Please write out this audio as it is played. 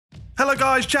Hello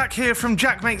guys, Jack here from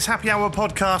Jack Makes Happy Hour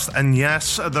podcast, and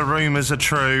yes, the rumours are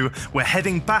true. We're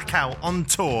heading back out on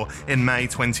tour in May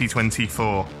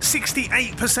 2024.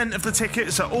 68% of the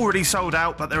tickets are already sold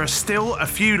out, but there are still a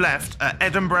few left at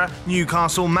Edinburgh,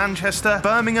 Newcastle, Manchester,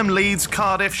 Birmingham, Leeds,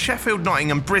 Cardiff, Sheffield,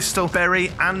 Nottingham, Bristol,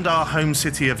 Bury, and our home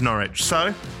city of Norwich.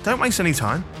 So, don't waste any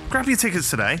time. Grab your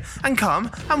tickets today and come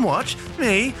and watch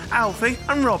me, Alfie,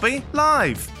 and Robbie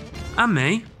live. And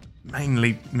me.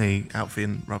 Mainly me, Alfie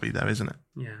and Robbie though, isn't it?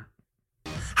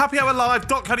 Yeah.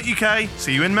 happyhourlive.co.uk.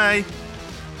 See you in May.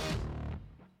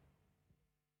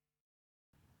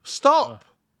 Stop!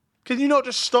 Can you not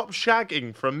just stop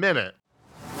shagging for a minute?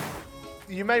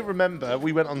 You may remember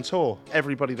we went on tour.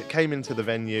 Everybody that came into the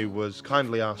venue was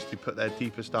kindly asked to put their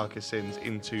deepest, darkest sins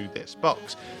into this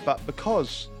box. But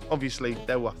because, obviously,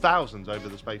 there were thousands over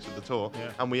the space of the tour,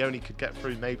 and we only could get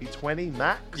through maybe 20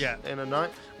 max in a night,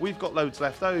 we've got loads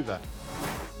left over.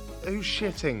 Who's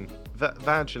shitting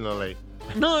vaginally?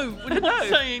 No, we're not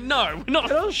saying no. We're not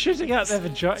shitting out their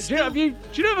vagina. Do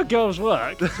you know how girls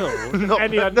work at all?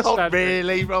 not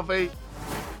really, Robbie.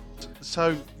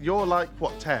 So you're like,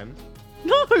 what, 10?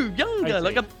 No, younger,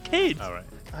 like a kid. All right.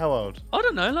 How old? I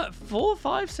don't know, like 4,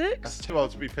 5, 6. That's too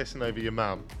old to be pissing over your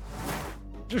mum.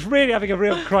 Just really having a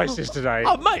real crisis today.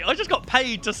 Oh, mate, I just got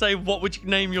paid to say, what would you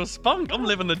name your spunk? I'm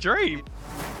living the dream.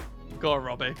 Go on,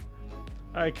 Robbie.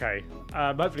 Okay,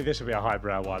 hopefully this will be a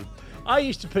highbrow one. I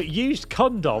used to put used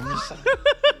condoms.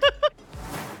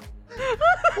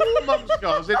 4 months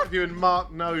ago, I was interviewing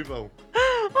Mark Noble.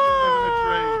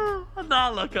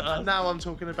 Now look at us. And now I'm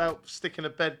talking about sticking a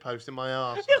bedpost in my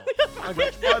arse.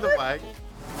 Which, by the way,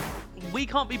 we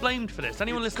can't be blamed for this.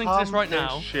 Anyone listening to this right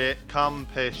now? Come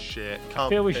piss shit. I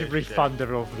feel we should refund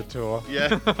everyone for the tour.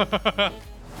 Yeah.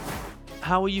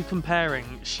 How are you comparing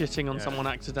shitting on someone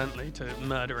accidentally to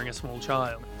murdering a small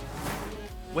child?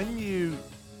 When you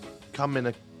come in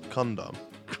a condom,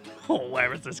 Oh,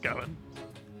 where is this going?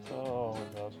 Oh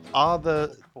my god. are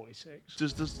the 46.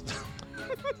 does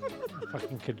I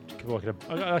fucking could work in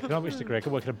a. I can almost agree. I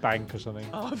could work in a bank or something.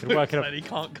 Oh, I could work in he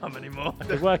can't come anymore. I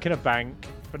could work in a bank,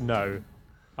 but no,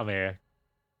 I'm here.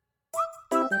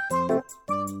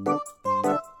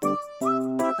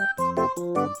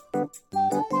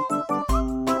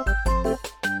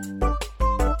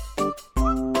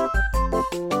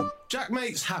 Jack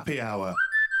Makes Happy Hour.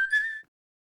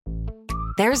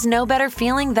 There's no better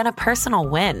feeling than a personal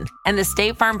win, and the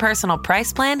State Farm Personal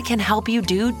Price Plan can help you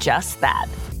do just that.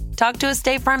 Talk to a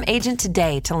State Farm agent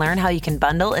today to learn how you can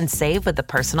bundle and save with the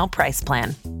Personal Price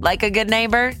Plan. Like a good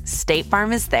neighbor, State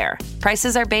Farm is there.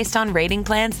 Prices are based on rating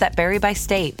plans that vary by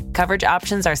state. Coverage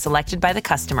options are selected by the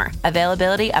customer.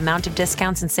 Availability, amount of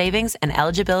discounts and savings, and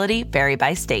eligibility vary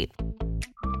by state.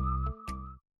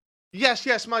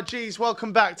 Yes, my G's.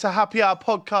 Welcome back to Happy Hour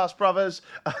Podcast, brothers.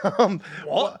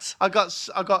 What? I got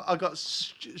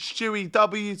Stewie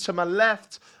W to my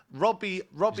left. Robbie.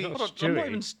 That's not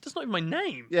even my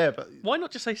name. Yeah, but Why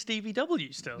not just say Stevie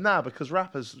W still? nah, because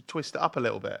rappers twist it up a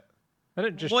little bit. I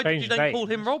don't just Why change did you names. call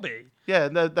him Robbie? Yeah,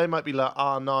 no, they might be like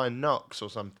R9 Knox or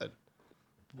something.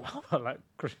 What, like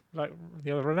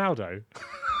the other Ronaldo?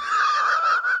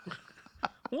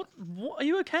 What? Are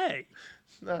you okay?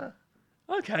 Nah.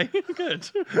 Okay, good.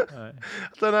 I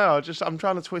don't know. I'm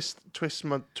trying to twist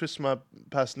my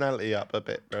personality up a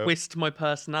bit, bro. Twist my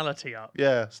personality up.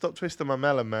 Yeah, stop twisting my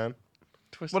melon, man.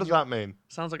 Twisting What does that mean?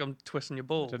 Sounds like I'm twisting your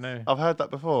balls. I don't know. I've heard that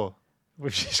before.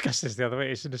 We've discussed this the other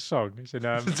week. It's in a song. It's in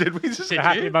Did we just? Did the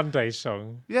Happy you? Mondays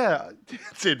song. Yeah,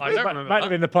 did I we? don't Might remember have that.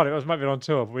 been the pod. It might have been on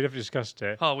tour, but we never discussed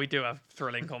it. Oh, we do have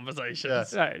thrilling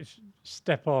conversations. Yeah. No,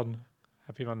 step on.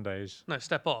 Happy Mondays. No,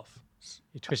 step off.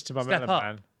 You twisted my Step melon, up.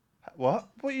 man. What?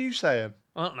 What are you saying?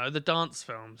 I don't know, the dance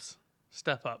films.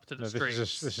 Step up to the No, streets.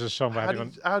 this is a song by Happy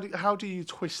Mondays. How do you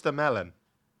twist a melon?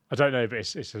 I don't know, but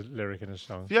it's a lyric in a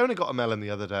song. Fiona got a melon the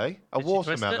other day. A Did she twist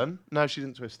watermelon. No, she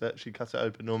didn't twist it. She cut it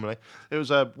open normally. It was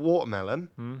a watermelon,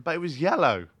 but it was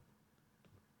yellow.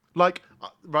 Like,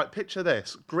 right, picture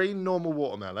this. Green normal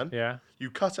watermelon. Yeah.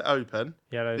 You cut it open.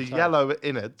 Yellow The inside. yellow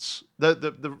innards,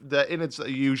 the innards that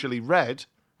are usually red,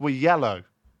 were yellow,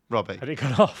 Robbie. Had it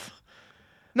gone off?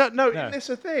 No, No. it's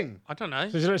a thing. I don't know.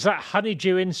 So it's that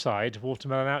honeydew inside,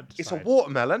 watermelon outside. It's a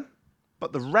watermelon,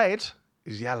 but the red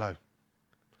is yellow.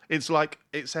 It's like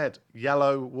it said,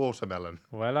 yellow watermelon.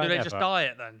 Well, Do they just dye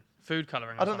it then? Food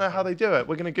colouring? I don't know how they do it.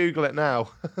 We're going to Google it now.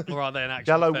 Or are they an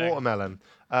actual Yellow thing? watermelon.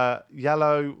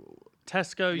 Yellow.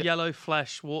 Tesco yellow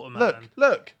flesh watermelon.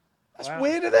 Look. That's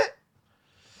weird, isn't it?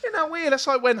 Isn't that weird? That's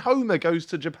like when Homer goes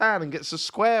to Japan and gets a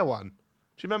square one.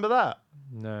 you remember that?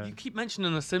 No. You keep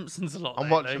mentioning The Simpsons a lot. I'm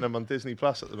lately. watching them on Disney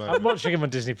Plus at the moment. I'm watching him on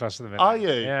Disney Plus at the minute. Are you?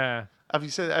 Yeah.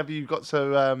 Have you got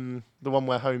to the one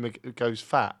where Homer goes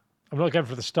fat? I'm not going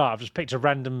for the start. I've just picked a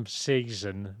random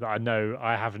season that I know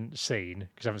I haven't seen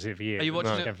because I haven't seen it for years. Are you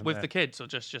watching Just going it from with there. the kids or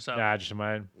just yourself? Nah, just on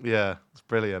my own. Yeah, it's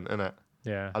brilliant, isn't it?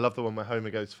 Yeah. I love the one where Homer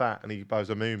goes fat and he buys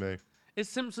a moo-moo. Is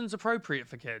Simpsons appropriate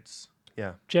for kids?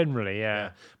 Yeah. Generally,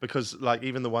 yeah. Because like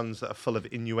even the ones that are full of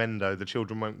innuendo, the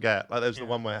children won't get. Like there's the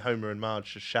one where Homer and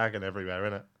Marge just shagging everywhere,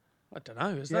 innit? I don't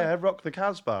know. Is Yeah, that? rock the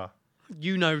Casbah.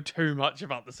 You know too much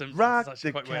about The Simpsons. Rock It's actually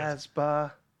the quite weird.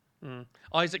 Casbah.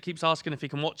 Isaac keeps asking if he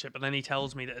can watch it, but then he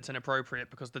tells me that it's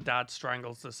inappropriate because the dad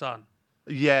strangles the son.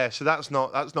 Yeah, so that's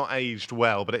not aged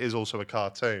well, but it is also a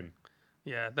cartoon.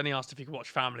 Yeah. Then he asked if he could watch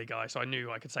Family Guy, so I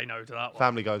knew I could say no to that one.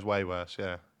 Family Guy's way worse,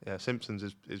 yeah. Yeah, Simpsons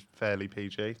is fairly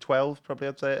PG. 12, probably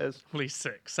I'd say it is. At least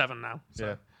 6, 7 now. So.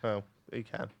 Yeah, well, he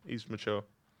can. He's mature.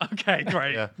 Okay,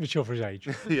 great. Yeah. Mature for his age.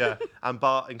 Yeah, and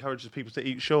Bart encourages people to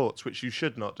eat shorts, which you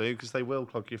should not do because they will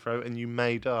clog your throat and you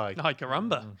may die. Hi,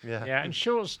 caramba. Yeah. Yeah, and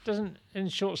shorts in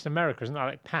America, isn't that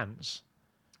like pants?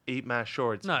 Eat my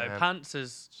shorts. No, man. pants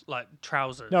is like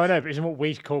trousers. No, I know, but isn't what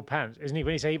we call pants? Isn't he?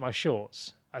 When he say eat my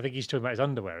shorts, I think he's talking about his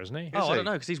underwear, isn't he? Oh, I he? don't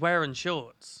know, because he's wearing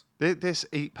shorts. This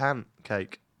eat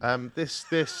pancake. This.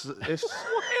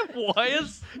 Why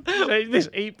is... This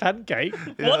eat pancake.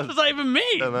 What does that even mean?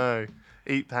 I don't know.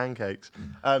 Eat pancakes.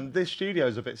 This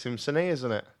studio's a bit Simpson-y,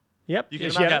 isn't it? Yep. You can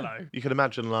it's imagine, yellow. You can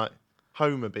imagine like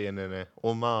Homer being in it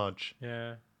or Marge,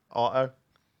 Yeah. Otto,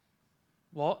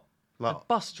 What? like A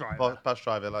bus driver? bus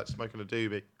driver, like smoking a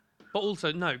doobie. But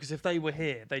also, no, because if they were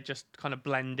here, they just kind of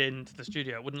blend into the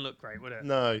studio. It wouldn't look great, would it?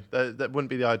 No, that wouldn't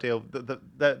be the ideal.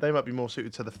 They might be more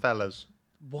suited to the fellas.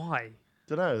 Why?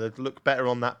 Don't know. They'd look better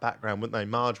on that background, wouldn't they?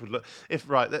 Marge would look.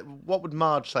 What would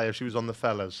Marge say if she was on the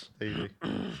fellas? Evie,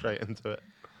 straight into it.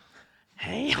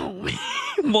 Hey, homie.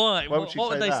 Why? Why would she what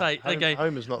would say they that? say? They go,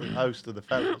 Homer's not the host of the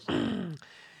fellas.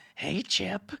 hey,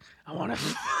 Chip, I want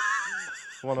to...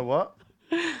 Want to what?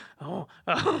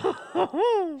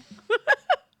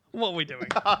 What are we doing?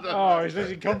 Oh, he's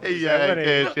losing confidence. Yeah, there,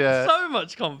 isn't he? good, yeah. So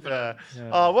much confidence.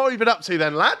 Yeah. What have you been up to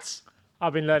then, lads?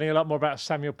 I've been learning a lot more about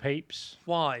Samuel Pepys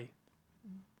Why?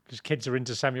 because kids are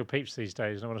into Samuel Pepys these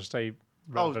days, and I want to stay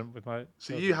relevant with my.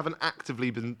 So you haven't actively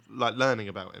been like learning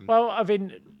about him? Well, I've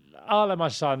been. Arlo, my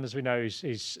son, as we know,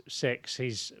 he's 6.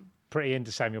 He's pretty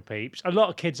into Samuel Pepys. A lot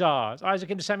of kids are. Is Isaac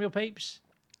into Samuel Pepys?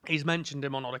 He's mentioned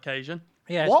him on odd occasion.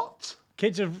 Yeah. What?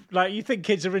 Kids are like, you think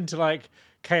kids are into like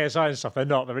KSI and stuff. They're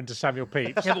not. They're into Samuel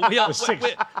Pepys. Yeah, but we are. The six-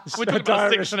 We're talking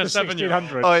about a 6 and a 7-year-old.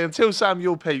 1600s. Oh, until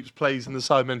Samuel Pepys plays in the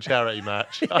Simon Charity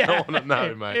match, I don't want to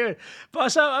know, mate. Yeah. But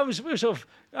so we were sort of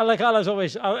like Arlo's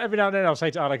always. Every now and then I'll say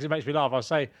to Arlo because it makes me laugh. I'll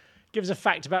say, "Give us a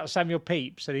fact about Samuel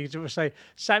Pepys," and he will say,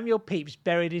 "Samuel Pepys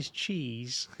buried his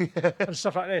cheese," and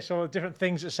stuff like this, or different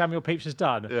things that Samuel Pepys has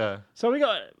done. Yeah. So I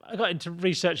got into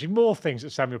researching more things that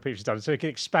Samuel Pepys has done, so he can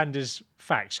expand his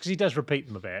facts because he does repeat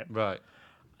them a bit. Right.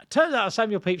 Turns out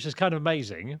Samuel Pepys is kind of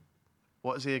amazing.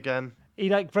 What is he again? He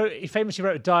famously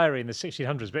wrote a diary in the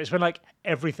 1600s, but it's when like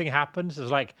everything happened.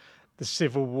 There's like the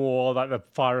Civil War, like the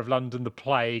Fire of London, the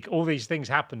plague, all these things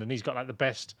happened, and he's got like the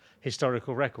best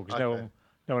historical record because Okay.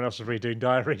 no one else was really doing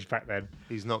diaries back then.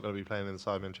 He's not going to be playing in the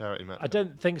Simon Charity match. I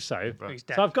don't think so. He's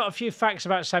dead. So I've got a few facts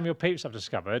about Samuel Pepys I've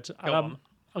discovered, and on.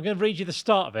 I'm going to read you the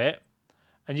start of it,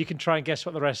 and you can try and guess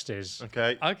what the rest is.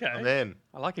 Okay. Okay. I'm in.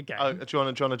 I like a game. Oh, do you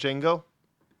want a jingle?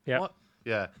 Yeah, What?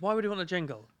 Yeah. Why would you want a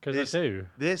jingle? because I do.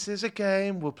 This is a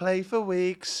game we'll play for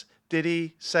weeks. Did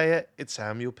he say it? It's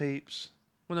Samuel Pepys.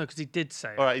 Well, no, because he did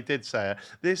say it. All right, he did say it.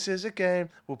 This is a game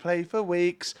we'll play for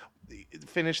weeks.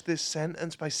 Finish this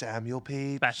sentence by Samuel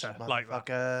Pepys. Better, like that.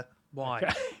 motherfucker.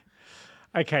 Why?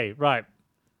 Okay, right.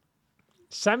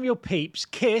 Samuel Pepys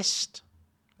kissed.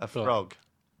 A frog.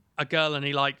 A girl and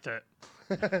he liked it.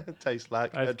 Tastes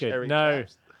like That's a good. cherry No,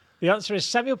 crabs. the answer is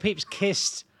Samuel Pepys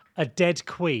kissed a dead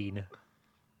queen.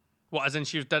 What, as in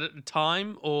she was dead at the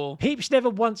time, or... Pepys never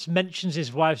once mentions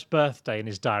his wife's birthday in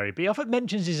his diary, but he often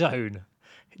mentions his own.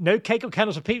 No cake or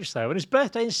candles for Pepys, though. On his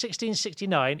birthday in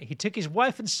 1669, he took his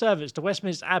wife and servants to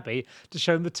Westminster Abbey to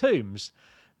show them the tombs.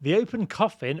 The open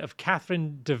coffin of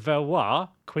Catherine de Valois,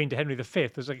 Queen to Henry V,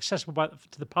 was accessible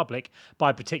to the public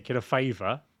by particular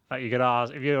favour. Like you could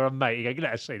ask, if you're a mate, you go,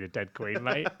 let us see the dead queen,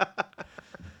 mate.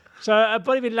 So a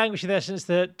body been languishing there since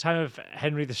the time of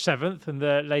Henry VII, and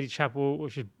the Lady Chapel,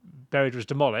 which was buried, was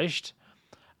demolished.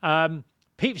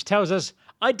 Pepys tells us,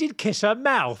 I did kiss her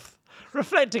mouth.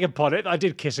 reflecting upon it, I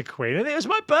did kiss a queen, and it was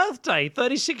my birthday,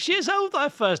 36 years old, that I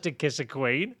first did kiss a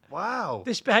queen. Wow.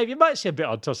 This behaviour might seem a bit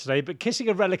odd to us today, but kissing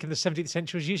a relic in the 17th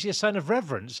century was usually a sign of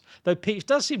reverence, though Pepys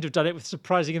does seem to have done it with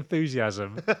surprising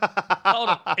enthusiasm. Hold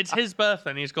on. It's his birthday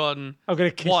and he's gone, I'm going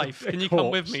to kiss wife, a can you come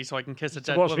corpse with me so I can kiss a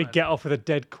dead to watch woman? me get off with a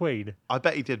dead queen. I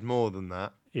bet he did more than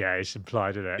that. Yeah, it's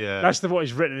implied, isn't it? Yeah. That's what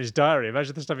he's written in his diary.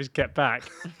 Imagine the stuff he's kept back.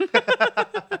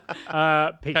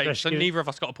 Pepys Okay, so rescued- neither of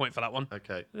us got a point for that one.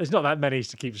 Okay. There's not that many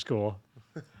to keep score.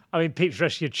 I mean, Pepys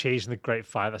rescued cheese in the Great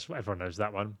Fire. That's what everyone knows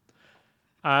that one.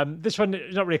 This one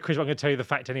is not really a quiz, but I'm going to tell you the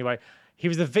fact anyway. He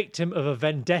was the victim of a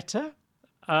vendetta.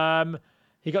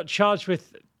 He got charged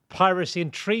with piracy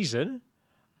and treason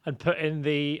and put in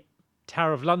the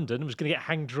Tower of London, was going to get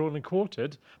hanged, drawn and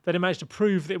quartered. Then he managed to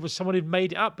prove that it was someone who'd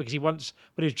made it up because he once,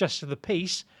 when he was Justice of the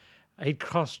Peace, he'd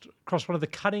crossed one of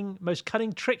the most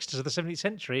cunning tricksters of the 17th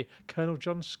century, Colonel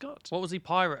John Scott. What was he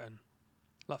pirating?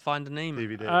 Like Finding Nemo?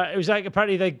 DVD. It was like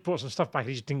apparently they brought some stuff back and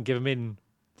he just didn't give him in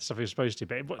the stuff he was supposed to,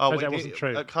 but it turns out it wasn't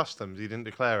true. At customs, he didn't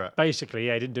declare it. Basically,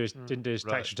 yeah, he didn't do his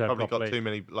Right. tax return Probably properly. got too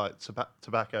many like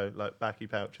tobacco, like backy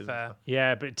pouches. Fair. And stuff.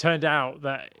 Yeah, but it turned out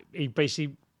that he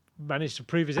basically managed to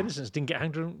prove his innocence, didn't get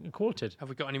hanged and quartered. Have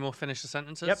we got any more finish the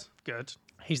sentences? Yep. Good.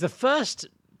 He's the first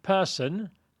person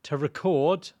to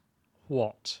record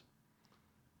what?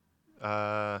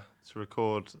 To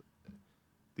record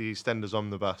the EastEnders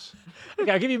Omnibus.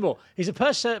 Okay, I'll give you more. He's the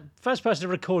first person to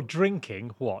record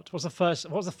drinking what? What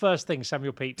was the first thing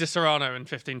Samuel Pepys? Di Serrano in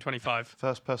 1525.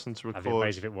 First person to That'd be record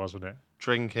amazing if it was, wouldn't it?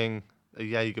 drinking a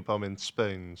Jaeger bomb in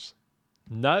spoons.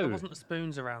 No. There wasn't the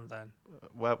spoons around then.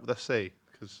 Well, let's see.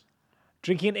 Because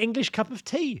Drinking an English cup of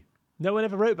tea. No one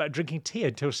ever wrote about drinking tea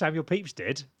until Samuel Pepys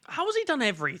did. How has he done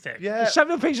everything? yeah,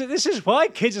 Samuel Pepys, this is why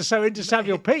kids are so into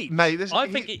Samuel Pepys. mate, this I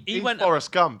think he he's went-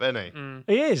 Forrest Gump, isn't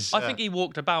he? He is. I think he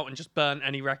walked about and just burnt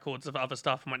any records of other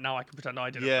stuff and went, now I can pretend I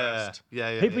did it Yeah, first.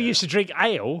 yeah. People used to drink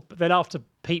ale, but then after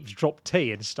Pepys dropped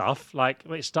tea and stuff, like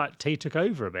tea took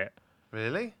over a bit.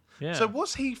 Really? Yeah. So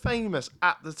was he famous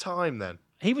at the time then?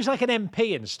 He was like an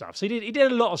MP and stuff, so he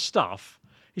did a lot of stuff.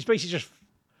 He's basically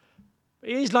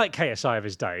he's like KSI of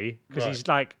his day because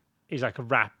Right. he's like a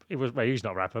rap. He's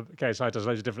not a rapper. But KSI does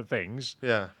loads of different things.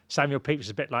 Yeah. Samuel Pepys is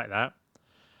a bit like that.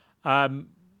 Samuel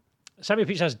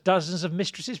Pepys has dozens of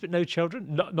mistresses but no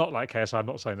children. Not like KSI. I'm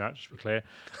not saying that. Just to be clear.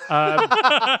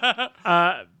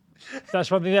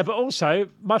 That's one thing there. But also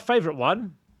my favourite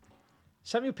one.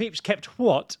 Samuel Pepys kept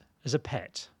what as a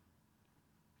pet?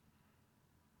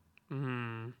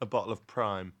 A bottle of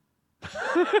Prime.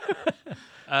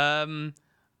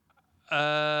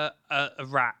 A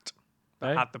rat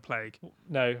that No? had the plague.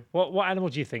 No. What animal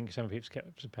do you think Samuel Pepys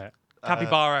kept as a pet?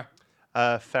 Capybara.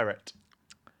 Ferret.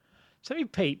 Samuel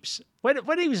Pepys, when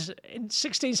he was in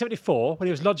 1674, when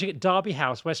he was lodging at Derby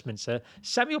House, Westminster,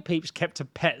 Samuel Pepys kept a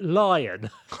pet lion.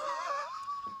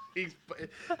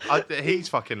 He's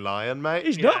fucking lying, mate.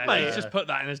 He's not, Yeah, mate. He's just put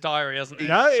that in his diary, hasn't he?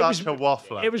 No, it Such was- a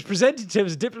waffler. It was presented to him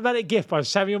as a diplomatic gift by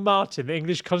Samuel Martin, the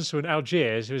English consul in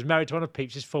Algiers, who was married to one of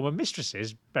Pepys's former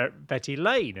mistresses, Betty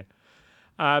Lane.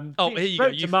 Oh, Pepys here you go.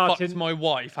 wrote to You Martin- fucked my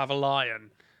wife, have a lion.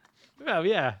 Well,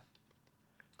 yeah.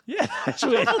 Yeah, that's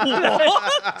weird.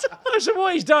 What? So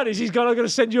what he's done is he's gone, I'm going to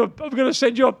send you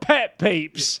a pet,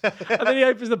 Pepys. And then he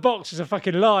opens the box, it's a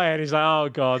fucking lion. He's like, oh,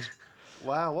 God.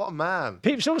 Wow, what a man.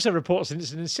 Pepys also reports an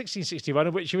incident in 1661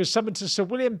 in which he was summoned to Sir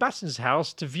William Batten's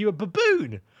house to view a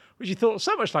baboon, which he thought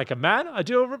so much like a man, I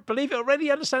do believe it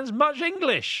already understands much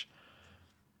English.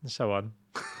 And so on.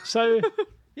 So,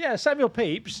 yeah, Samuel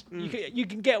Pepys, you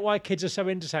can get why kids are so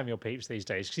into Samuel Pepys these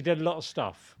days, because he did a lot of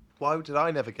stuff. Why did I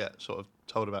never get sort of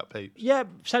told about Pepys? Yeah,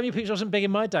 Samuel Pepys wasn't big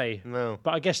in my day. No.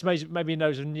 But I guess maybe he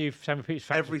knows a new Samuel Pepys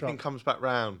fact. Everything comes back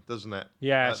round, doesn't it?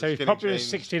 Yeah, Like so the he's skinny popular in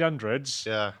jeans. the 1600s,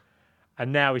 Yeah,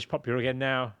 and now he's popular again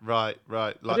now. right.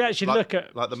 Like, did actually look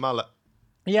at- like the mullet.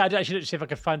 Yeah, I did actually look to see if I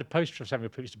could find a poster of Samuel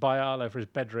Pepys to buy all over his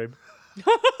bedroom.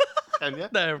 Can you?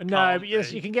 There No, can't but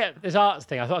yes, be. you can get this arts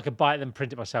thing. I thought I could buy it and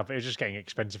print it myself, but it was just getting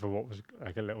expensive for what was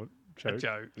like a little joke. A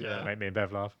joke. Yeah. Make me and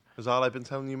Bev laugh. Has Arlo been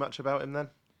telling you much about him then?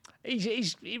 He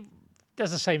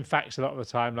does the same facts a lot of the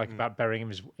time, like about burying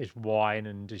him his wine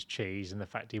and his cheese, and the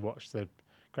fact he watched the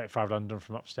Great Fire of London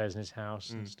from upstairs in his house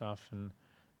and stuff. And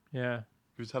yeah,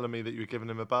 You were telling me that you were giving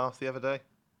him a bath the other day.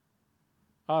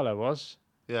 Arlo was.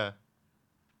 Yeah.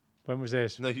 When was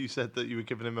this? No, you said that you were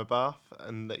giving him a bath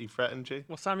and that he threatened you.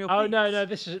 Well, Samuel Oh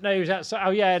Pepys. no, he was outside.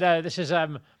 Oh yeah, no, this is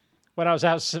when I was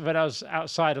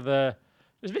outside of the.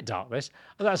 It was a bit dark. This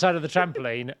I was outside of the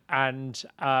trampoline, and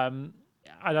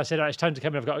I said, "All right, it's time to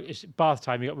come in. It's bath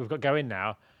time. We've got to go in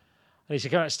now." And he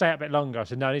said, "Can I stay up a bit longer?" I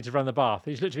said, "No, I need to run the bath."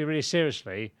 He looked at me really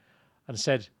seriously, and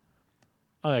said,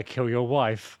 I'm going to kill your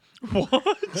wife.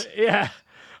 What? Yeah.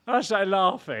 And I started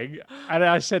laughing. And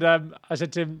I said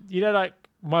to him, you know, like,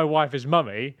 my wife is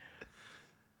Mummy.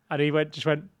 And he just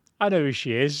went, I know who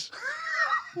she is.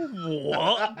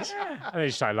 What? And then he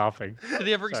started laughing. Did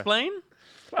he ever explain?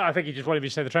 Well, I think he just wanted me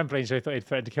to stay the trampoline, so he thought he'd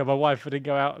threatened to kill my wife if I didn't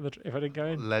go out. If I didn't go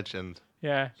in. Legend.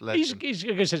 Yeah. Legend. He's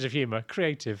a good sense of humour.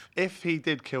 Creative. If he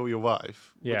did kill your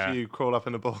wife, Yeah. would you crawl up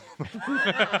in a ball?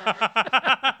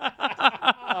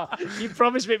 You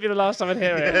promised me it'd be the last time I'd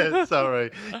hear it. Yeah,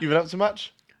 sorry. You been up to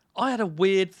much? I had a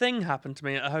weird thing happen to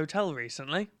me at a hotel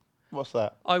recently. What's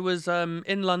that? I was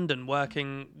in London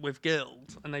working with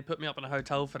Guild, and they put me up in a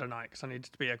hotel for the night because I needed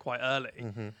to be here quite early.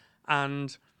 Mm-hmm.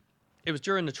 And it was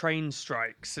during the train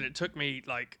strikes, and it took me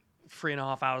like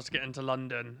 3.5 hours to get into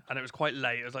London, and it was quite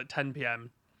late. It was like 10 p.m.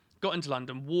 Got into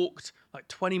London, walked like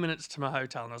 20 minutes to my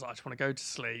hotel, and I was like, I just want to go to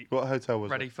sleep. What hotel was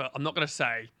Ready it? for? I'm not going to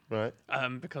say, Right.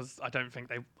 because I don't think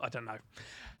I don't know.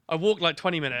 I walked like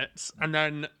 20 minutes, and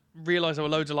then realised there were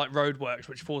loads of like roadworks,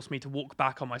 which forced me to walk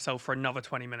back on myself for another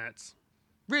 20 minutes.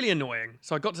 Really annoying.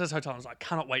 So I got to this hotel, and I was like, I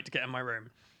cannot wait to get in my room.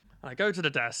 And I go to the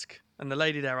desk, and the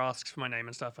lady there asks for my name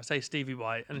and stuff. I say Stevie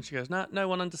White, and then she goes, no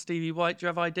one under Stevie White. Do you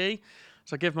have ID?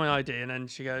 So I give my ID, and then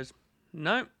she goes,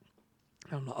 no.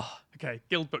 And I'm like, oh, okay,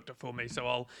 Guild booked it for me, so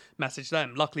I'll message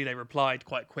them. Luckily, they replied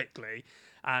quite quickly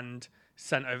and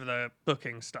sent over the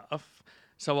booking stuff.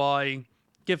 So I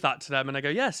give that to them, and I go,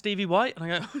 yeah, Stevie White. And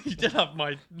I go, you did have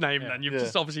my name then. You've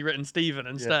just obviously written Stephen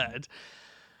instead.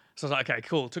 So I was like, okay,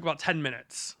 cool. Took about 10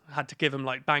 minutes. I had to give them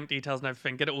like bank details and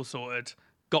everything, get it all sorted.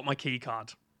 Got my key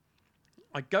card.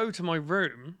 I go to my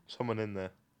room. Someone in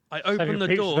there. I open the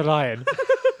Peeps door. the lion.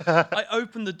 I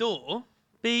open the door.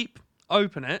 Beep.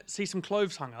 Open it. See some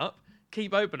clothes hung up.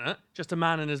 Keep open it. Just a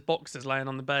man in his boxers laying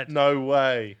on the bed. No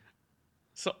way.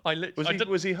 So I literally.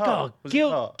 Was he hot? God, Was he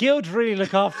hot? Guild really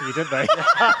look after you, didn't they?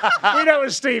 We know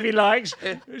what Stevie likes.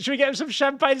 Should we get him some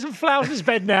champagne and some flowers in his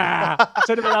bed? Nah.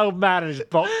 Send him an old man in his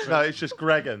box. No, it's just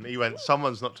Gregan. He went,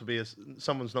 someone's not going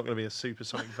to be a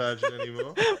supersonic virgin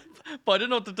anymore. But I didn't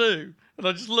know what to do. And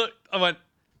I just looked. I went,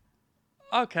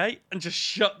 okay. And just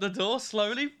shut the door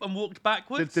slowly and walked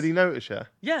backwards. Did he notice you?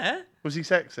 Yeah. Was he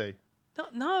sexy?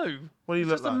 No. What do you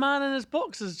look Just like? a man in his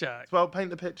boxers, Jack. Well,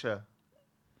 paint the picture.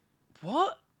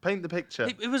 What? Paint the picture.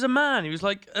 It was a man. He was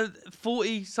like a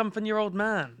 40-something-year-old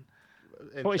man.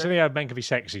 What is something men can be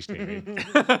sexy, Stevie?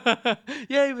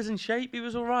 Yeah, he was in shape. He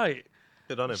was all right.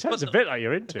 Good on him. Sounds a bit like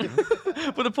you're into him.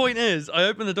 But the point is, I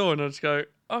open the door and I just go,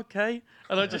 okay.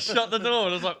 And I just shut the door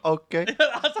and I was like, Okay.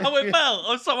 that's how it felt.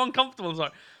 I was so uncomfortable. I was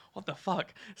like, what the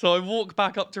fuck? So I walk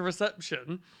back up to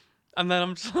reception and then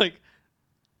I'm just like,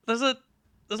 there's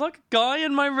like a guy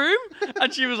in my room?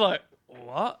 And she was like,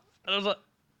 what? And I was like,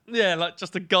 yeah, like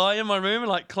just a guy in my room and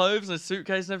like clothes and a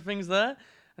suitcase and everything's there.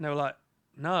 And they were like,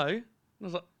 no. And I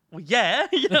was like, well, yeah.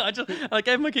 I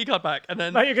gave my key card back and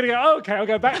then... Now you're going to go, oh, okay, I'll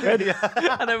go back then.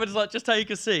 And they were just like, just take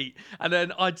a seat. And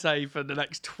then I'd say for the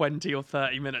next 20 or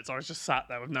 30 minutes, I was just sat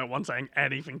there with no one saying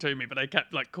anything to me, but they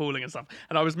kept like calling and stuff.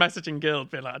 And I was messaging Guild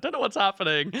being like, I don't know what's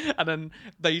happening. And then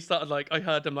they started like, I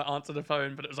heard them like answer the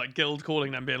phone, but it was like Guild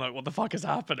calling them being like, what the fuck is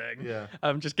happening? Yeah.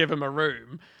 Just give him a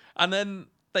room. And then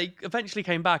they eventually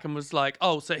came back and was like,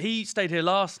 oh, so he stayed here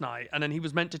last night and then he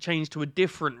was meant to change to a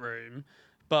different room.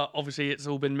 But obviously it's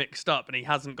all been mixed up and he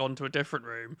hasn't gone to a different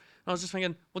room. And I was just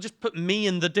thinking, well, just put me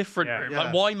in the different room. Yeah.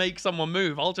 Like, why make someone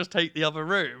move? I'll just take the other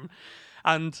room.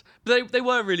 And they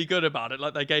were really good about it.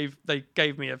 Like they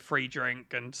gave me a free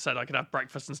drink and said I could have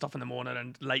breakfast and stuff in the morning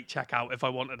and late checkout if I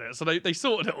wanted it. So they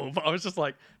sorted it all. But I was just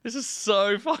like, this is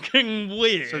so fucking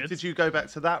weird. So did you go back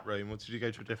to that room or did you go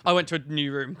to a different I went to a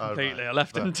new room completely. right. I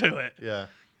left them to it. Yeah.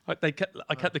 I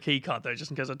kept the key card though,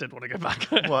 just in case I did want to go back.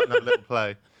 What, no little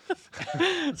play?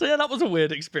 So yeah, that was a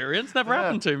weird experience. Never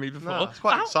happened to me before. No, it's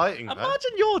quite exciting, though.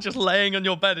 Imagine you're just laying on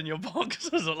your bed in your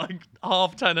boxers at like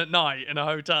 10:30 at night in a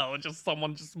hotel, and just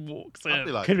someone just walks in. I'd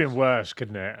be like, Could have been worse,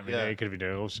 couldn't it? I mean, Yeah. you could have been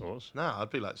doing all sorts. no, I'd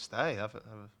be like, stay, have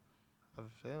a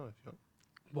feel if you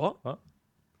What? What?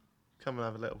 come and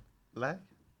have a little leg,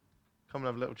 come and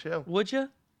have a little chill. Would you?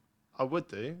 I would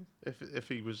do if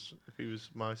he was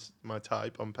my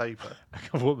type on paper.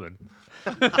 A woman.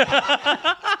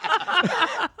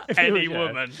 Any Yeah.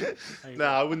 woman. No,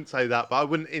 I wouldn't say that, but I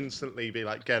wouldn't instantly be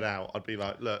like, get out. I'd be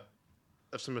like, look,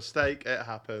 it's a mistake, it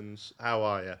happens. How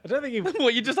are you? I don't think you...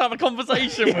 Well, you just have a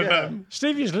conversation with them.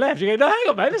 Steve just left. You go, no, hang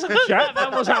on, mate. Let's have a chat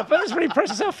about what's happened. Let's really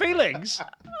process our feelings.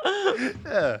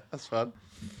 Yeah, that's fun.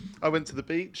 I went to the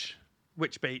beach,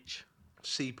 Which beach?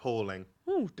 sea Pauling.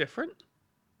 Oh, different.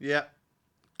 Yeah,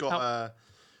 got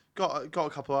a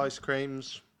couple of ice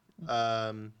creams.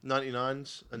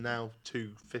 99s are now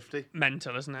 250.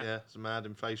 Mental, isn't it? Yeah, it's mad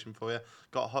inflation for you.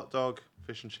 Got a hot dog,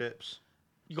 fish and chips.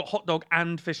 You got hot dog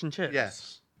and fish and chips?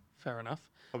 Yes. Fair enough.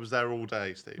 I was there all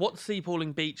day, Steve. What's Sea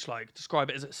Palling Beach like? Describe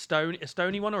it. Is it a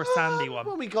stony one or a sandy one?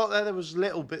 When we got there, there was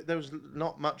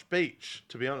not much beach,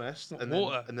 to be honest.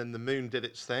 Water. And then the moon did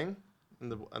its thing,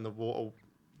 and the water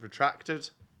retracted,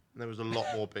 and there was a lot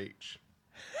more beach.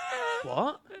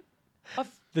 What?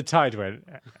 The tide went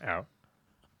out.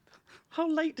 How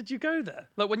late did you go there?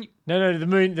 Like when you? No, the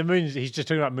moon's. He's just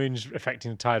talking about moons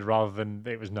affecting the tide rather than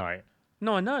it was night.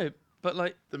 No, I know, but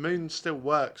like The moon still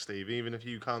works, Steve, even if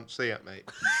you can't see it, mate.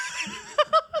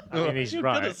 I mean, he's you're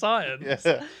right. good at science.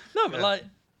 Yeah. No, but like,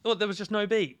 there was just no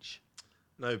beach,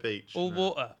 No beach. all no.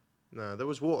 water. No, there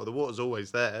was water. The water's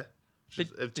always there.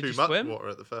 Did Too you much swim? water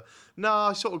at the first. No,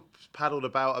 I sort of paddled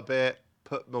about a bit,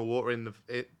 put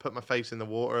my face in the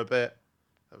water a bit.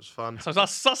 That was fun. So that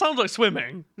sounds like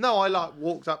swimming. No, I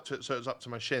walked up to it so it was up to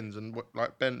my shins and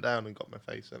bent down and got my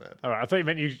face in it. All right, I thought you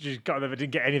meant you just got there but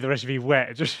didn't get any of the rest of you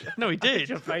wet. Just No, he did.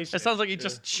 your face It sounds like he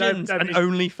just No, shins no, and he's-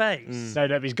 only face. no,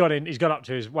 but he's gone up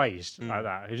to his waist like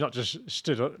that. He's not just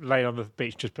laying on the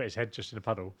beach, just put his head just in a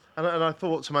puddle. And I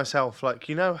thought to myself, like,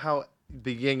 you know how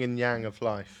the yin and yang of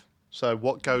life. So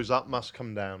what goes up must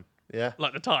come down. Yeah.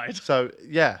 Like the tide. So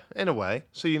yeah, in a way.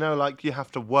 So like you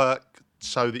have to work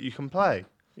so that you can play.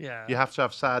 Yeah. You have to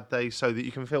have sad days so that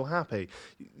you can feel happy.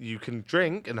 You can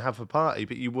drink and have a party,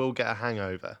 but you will get a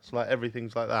hangover. So like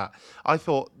everything's like that. I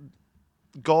thought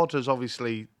God has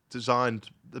obviously designed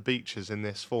the beaches in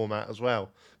this format as well,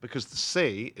 because the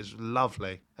sea is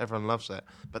lovely. Everyone loves it.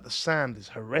 But the sand is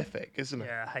horrific, isn't it?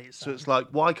 Yeah, I hate So sand. it's like,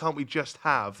 why can't we just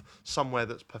have somewhere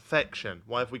that's perfection?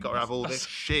 Why have we got to have all this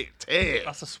shit here?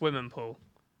 That's a swimming pool.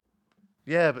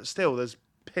 Yeah, but still, there's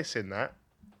piss in that.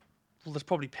 Well, there's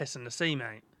probably piss in the sea,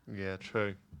 mate. Yeah,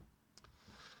 true.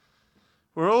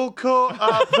 We're all caught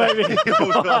up, baby. We're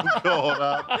all caught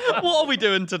up. What are we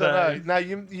doing today? No, now,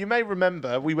 you may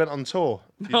remember we went on tour.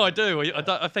 No, I do.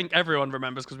 I think everyone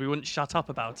remembers because we wouldn't shut up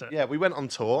about it. Yeah, we went on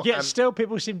tour. Yet and, still,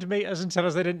 people seem to meet us and tell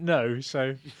us they didn't know.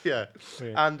 So yeah.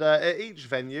 Weird. And at each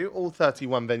venue, all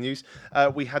 31 venues,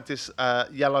 we had this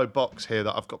yellow box here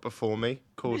that I've got before me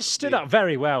called. it stood up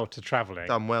very well to travelling.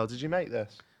 Done well. Did you make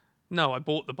this? No, I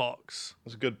bought the box.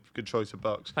 It's a good choice of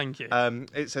box. Thank you.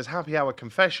 It says Happy Hour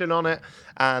Confession on it,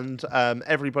 and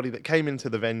everybody that came into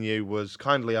the venue was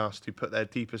kindly asked to put their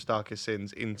deepest, darkest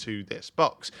sins into this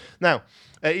box. Now,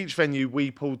 at each venue,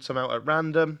 we pulled some out at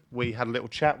random. We had a little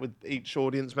chat with each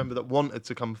audience member that wanted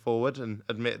to come forward and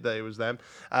admit that it was them.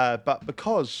 But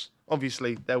because,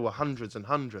 obviously, there were hundreds and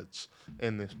hundreds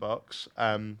in this box,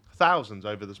 thousands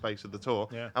over the space of the tour,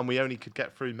 Yeah. and we only could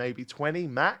get through maybe 20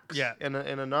 max Yeah. in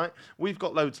a night. We've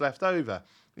got loads left over.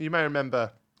 You may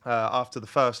remember after the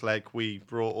first leg, we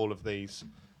brought all of these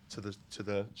to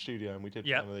the studio and we did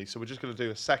Yep. one of these. So we're just going to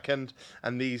do a second,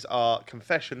 and these are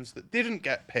confessions that didn't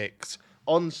get picked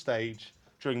on stage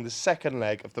during the second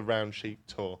leg of the RAUNCHY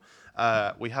tour.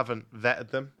 We haven't vetted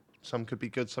them. Some could be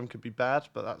good, some could be bad,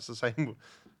 but that's the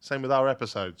same with our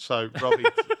episode. So, Robbie,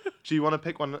 do you want to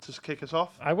pick one to kick us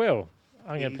off? I will.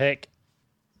 I'm going to pick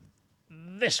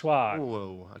this one.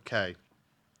 Oh, okay.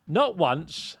 Not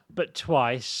once, but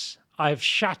twice, I've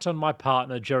shat on my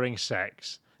partner during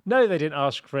sex. No, they didn't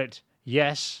ask for it.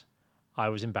 Yes, I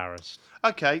was embarrassed.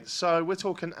 Okay, so we're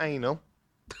talking anal.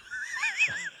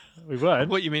 We weren't.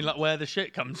 What you mean, like where the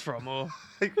shit comes from, or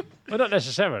Well, not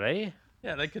necessarily.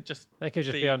 yeah, they could just They could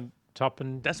just be on top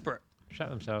and desperate. shat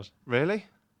themselves. Really?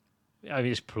 I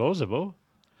mean, it's plausible.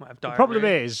 Might have The diarrhea. problem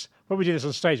is, when we do this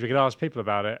on stage, we can ask people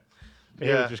about it. But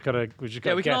here Yeah. we've just got to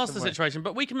Yeah, we can guess, ask the haven't we? situation,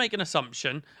 but we can make an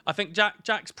assumption. I think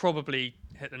Jack's probably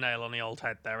hit the nail on the old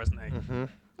head there, hasn't he? Mm-hmm.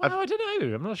 Well, I don't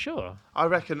know. I'm not sure. I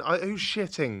reckon. Who's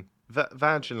shitting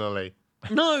vaginally?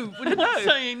 No, we're not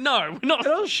saying no. We're not.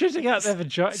 They're all shitting out their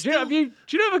vagina. Do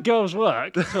you know how girls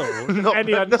work at all? Not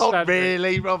understanding?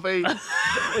 really, Robbie.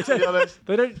 To be honest.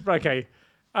 They don't. Okay.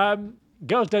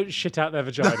 Girls don't shit out their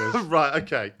vaginas. Right.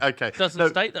 Okay. Doesn't No,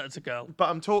 state that it's a girl. but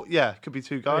I'm talking. Yeah, could be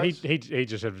two guys. he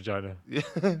just said vagina. Yeah.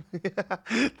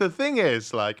 The thing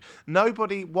is, like,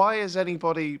 nobody. Why is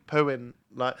anybody pooing?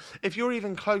 Like, if you're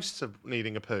even close to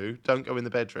needing a poo, don't go in the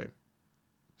bedroom.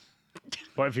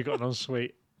 What if you got an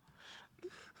ensuite?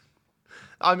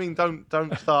 I mean,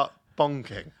 don't start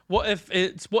bonking. What if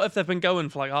they've been going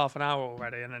for like half an hour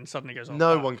already, and then suddenly goes on?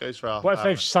 No one goes for half. What if hour.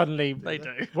 they've suddenly? They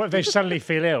do. What if they suddenly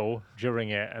feel ill during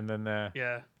it and then they're?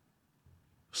 Yeah.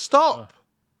 Stop.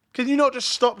 Can you not just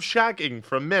stop shagging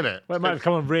for a minute? Well, it might have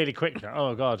come on really quick. Now.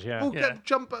 Oh God, yeah. Well, Yeah.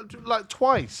 jump like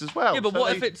twice as well. Yeah, but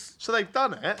what if it's- So they've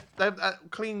done it, they've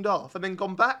cleaned off, and then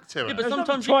gone back to it. Yeah, but It's not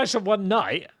sometimes twice in one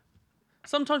night.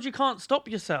 Sometimes you can't stop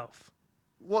yourself.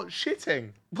 What,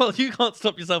 shitting? Well, you can't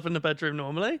stop yourself in the bedroom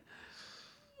normally.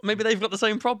 Maybe they've got the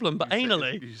same problem, but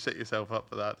anally. You set yourself up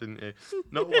for that, didn't you?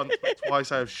 Not once, but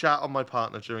twice I have shat on my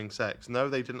partner during sex. No,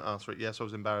 they didn't ask for it. Yes, I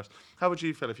was embarrassed. How would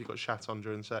you feel if you got shat on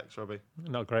during sex, Robbie?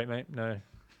 Not great, mate. No.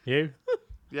 You?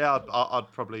 Yeah,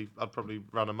 I'd probably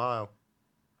run a mile.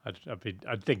 I don't think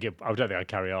I'd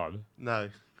carry on. No,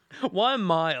 Why a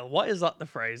mile? Why is that the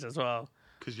phrase as well?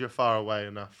 because you're far away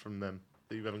enough from them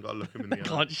that you haven't got to look them in the eye.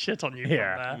 Can't shit on you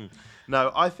Yeah. from there.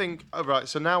 No, I think right.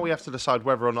 So now we have to decide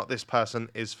whether or not this person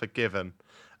is forgiven.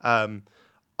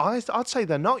 I'd say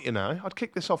they're not. You know, I'd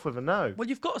kick this off with a no. Well,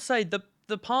 you've got to say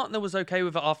the partner was okay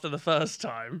with it after the first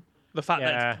time. The fact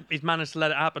Yeah. that he's managed to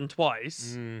let it happen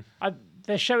twice.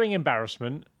 They're showing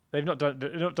embarrassment. They've not done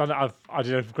it. I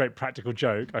did a great practical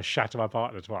joke. I shat on my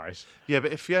partner twice. Yeah,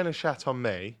 but if Fiona shat on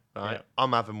me, right, Yeah.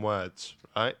 I'm having words.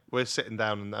 Right, we're sitting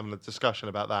down and having a discussion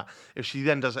about that. If she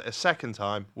then does it a second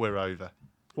time, we're over.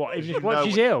 What if No,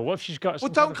 she's ill? What if she's got? Well,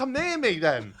 some don't kind come near me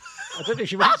then. I don't think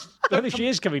she wants. I don't think she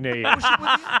is coming near you.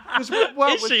 Because we're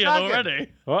Is she shagging.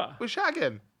 already? What? We're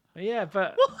shagging. Yeah,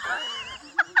 but.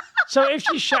 So if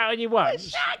she's shat on you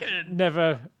once, Shagging.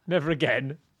 never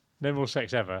again, no more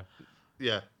sex ever.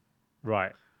 Yeah.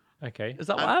 Right. Okay. Is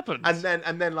that what happened?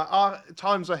 And then like our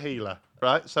time's a healer,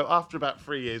 right? So after about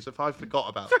 3 years, if I forgot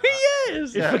about 3 that,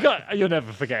 years. You forgot. You'll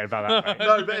never forget about that. Mate.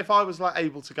 no, but if I was like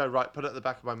able to go right, put it at the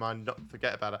back of my mind, not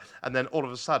forget about it, and then all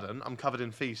of a sudden I'm covered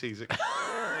in feces.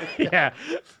 Yeah.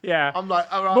 Yeah. I'm like,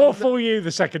 all right, More for you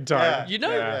the second time. Yeah. You know,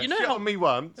 Yeah. you know shit how on me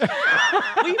once.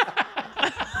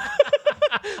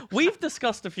 we've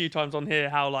discussed a few times on here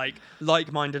how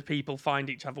like-minded people find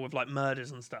each other with like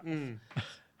murders and stuff.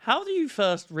 How do you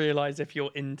first realise if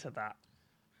you're into that?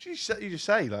 you just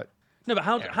say like, No, but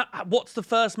how, what's the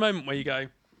first moment where you go,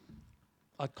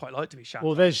 I'd quite like to be shot?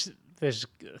 Well, there's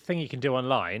a thing you can do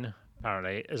online.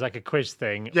 Apparently, it's like a quiz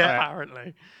thing. Yeah.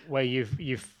 Apparently. Where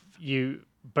you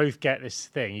both get this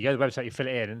thing. You go to the website, you fill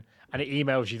it in, and it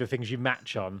emails you the things you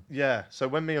match on. yeah. So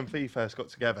when me and Fee first got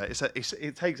together,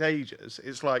 it takes ages.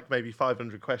 It's like maybe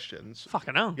 500 questions.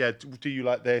 Fucking hell. Yeah. Do you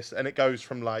like this? And it goes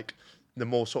from like the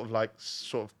more sort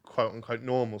of quote unquote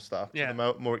normal stuff Yeah. to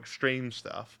the more extreme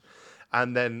stuff.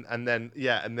 And then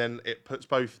it puts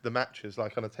both the matches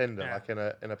like on a Tinder, Yeah. like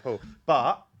in a pool.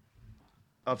 But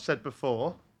I've said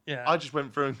before, Yeah. I just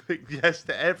went through and clicked yes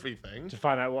to everything. To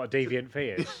find out what a deviant fee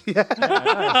is.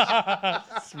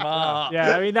 Smart.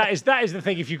 Yeah, I mean that is the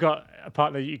thing. If you've got a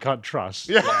partner that you can't trust.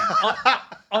 Yeah.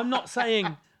 I'm not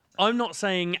saying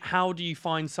how do you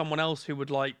find someone else who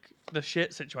would like the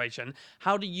shit situation?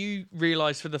 How do you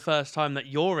realise for the first time that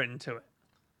you're into it?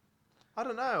 I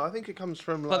don't know. I think it comes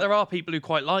from But like there are people who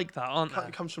quite like that, aren't it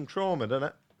there? comes from trauma, doesn't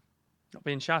it? Not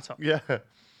being shat on. Yeah.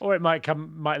 Or it might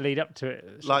lead up to it.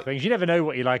 Sort Like- of things. You never know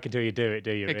what you like until you do it,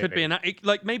 do you? It could be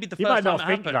like maybe the You first might time not it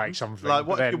think you happens. like something. Like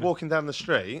what but if you're then- walking down the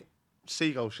street,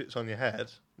 seagull shits on your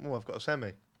head? Oh, I've got a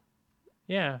semi.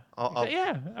 Yeah. I'll-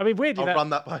 Yeah. I mean, weirdly, I'll run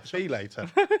that by Fee later.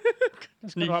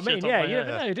 that's kind of what I mean. shit on Yeah, my you head.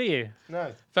 never know, do you?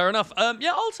 No. Fair enough.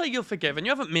 Yeah, I'll say you're forgiven.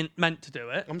 You haven't meant to do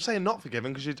it. I'm saying not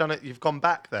forgiven because you've done it. You've gone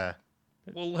back there.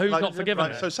 Well, who's Like, not forgiven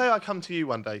right, it? so say I come to you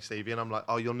one day, Stevie, and I'm like,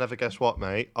 oh, you'll never guess what,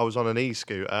 mate. I was on an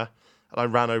e-scooter and I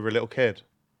ran over a little kid.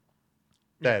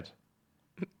 Dead.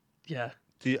 Yeah.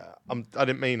 I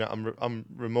didn't mean it. I'm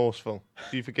remorseful.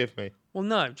 Do you forgive me? Well,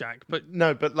 no, Jack, but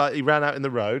No, but like he ran out in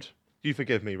the road. You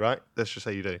forgive me, right? Let's just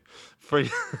say you do.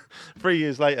 3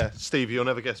 years later, Stevie, you'll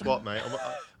never guess what, mate.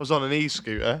 I was on an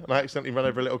e-scooter and I accidentally ran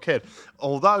over a little kid.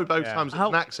 Although both times it's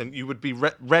an accent, you would be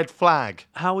red flag.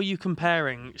 how are you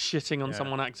comparing shitting on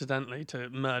someone accidentally to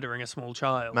murdering a small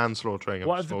child? Manslaughtering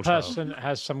What a if the small child. person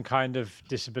has some kind of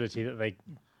disability that they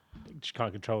just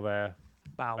can't control their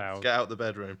Bowels. bowels? Get out the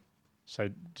bedroom. So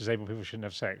disabled people shouldn't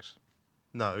have sex.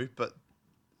 No, but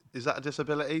is that a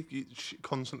disability? You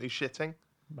constantly shitting?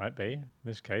 Might be in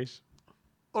this case.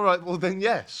 All right, well then,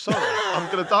 yes. Sorry, I'm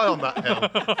going to die on that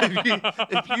hill.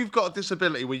 If you've got a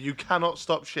disability where you cannot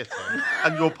stop shitting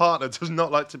and your partner does not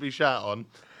like to be shat on,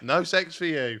 no sex for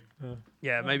you.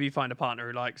 Yeah, maybe you find a partner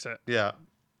who likes it. Yeah.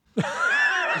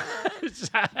 Is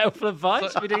that helpful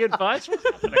advice? Are we doing advice? What's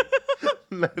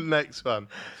happening? Next one.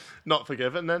 Not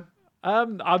forgiven then?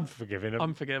 I'm forgiving him.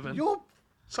 I'm forgiven. You're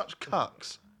such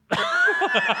cucks.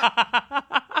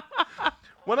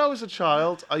 When I was a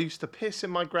child, I used to piss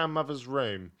in my grandmother's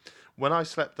room when I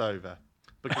slept over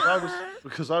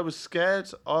because I was scared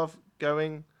of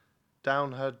going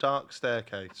down her dark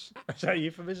staircase. Is that a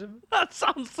euphemism? That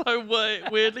sounds so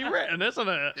weirdly written, isn't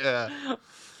it? Yeah.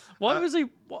 Why was he?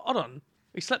 Hold on.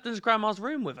 He slept in his grandma's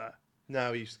room with her.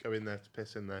 No, he used to go in there to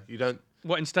piss in there. You don't.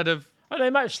 What instead of? Oh, they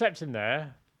might have slept in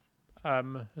there.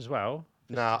 as well.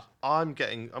 Nah, I'm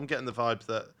getting the vibe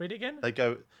that Read it again. they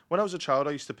go. When I was a child,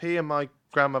 I used to pee in my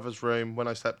grandmother's room when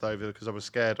I slept over because I was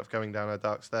scared of going down a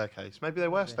dark staircase. Maybe they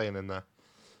were staying in there.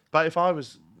 But if I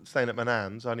was staying at my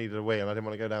nan's, I needed a wee and I didn't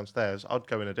want to go downstairs, I'd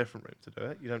go in a different room to do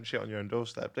it. You don't shit on your own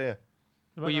doorstep, do you?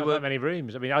 Well, you were many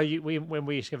rooms. I mean, when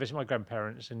we used to go visit my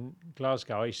grandparents in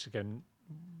Glasgow, I used to go and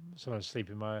sometimes sleep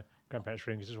in my grandparents'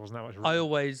 room because there wasn't that much room. I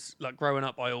always, like growing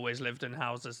up, I always lived in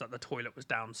houses that the toilet was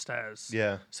downstairs.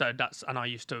 Yeah. So and I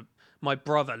used to, my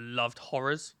brother loved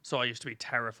horrors, so I used to be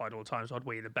terrified all the time. So I'd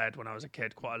wee the bed when I was a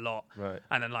kid quite a lot. Right.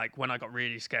 And then like when I got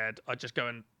really scared, I'd just go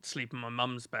and sleep in my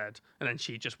mum's bed, and then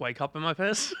she'd just wake up in my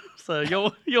piss. So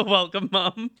you're welcome,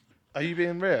 mum. Are you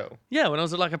being real? Yeah, when I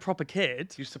was like a proper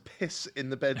kid. You used to piss in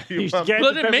the bed of You your used to mum. get Well,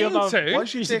 I into didn't bed with your mean mum. to.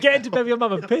 Why's your You used to dick get into out? bed with your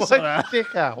mum and piss Why's on her. your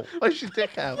dick out? Why's your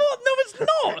dick out? What? No, it's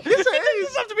not. Yes, it You is.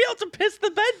 just have to be able to piss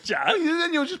the bed, Jack.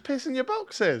 Then you're just pissing your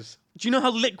boxes. Do you know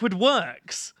how liquid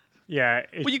works? Yeah,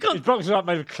 Well, you can't- his boxes aren't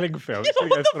made of cling film. Yeah, so they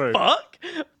what go the through. fuck?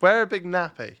 Wear a big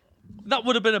nappy. That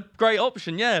would have been a great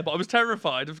option, yeah, but I was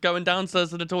terrified of going downstairs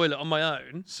to the toilet on my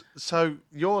own. So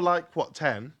you're like, what,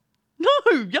 10?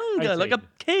 No, younger, like a 18.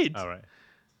 kid. All right.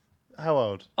 How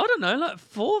old? I don't know, like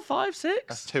 4, 5, 6.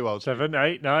 That's too old. 7,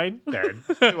 8, 9, 10.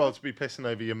 Too old to be pissing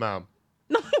over your mum.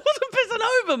 No, I wasn't pissing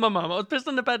over my mum. I was pissing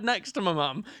in the bed next to my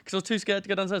mum because I was too scared to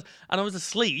go downstairs. And I was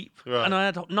asleep Right. and I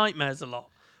had nightmares a lot.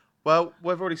 Well,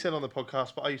 we've already said on the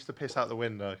podcast, but I used to piss out the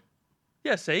window.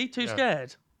 Yeah, see? Too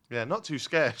scared. Yeah, not too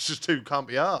scared, just too can't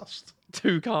be arsed.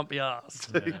 Two can't be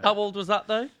asked. How old was that,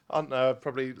 though? I don't know,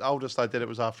 probably the oldest I did it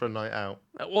was after a night out.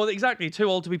 Well, exactly. Too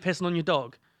old to be pissing on your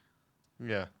dog.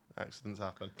 Yeah, accidents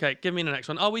happen. Okay, give me the next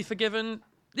one. Are we forgiven?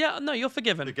 Yeah, no, you're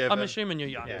forgiven. Forgiven. I'm assuming you're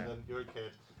young. Yeah, then you're a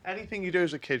kid. Anything you do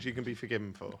as a kid, you can be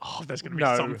forgiven for. Oh, there's going to be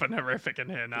No. something horrific in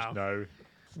here now. No.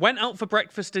 Went out for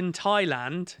breakfast in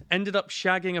Thailand, ended up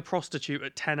shagging a prostitute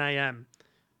at 10 a.m.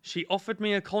 She offered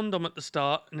me a condom at the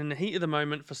start, and in the heat of the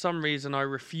moment, for some reason, I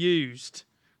refused.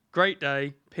 Great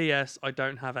day. P.S. I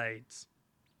don't have AIDS.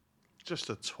 Just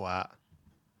a twat.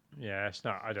 Yeah, it's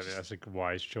not. I don't think that's a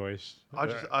wise choice.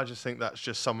 I just think that's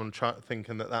just someone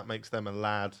thinking that makes them a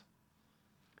lad.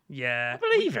 Yeah.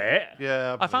 believe it.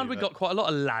 Yeah, I found we believe got quite a lot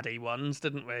of laddie ones,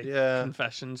 didn't we? Yeah.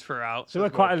 Confessions throughout. So there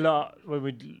were quite a lot when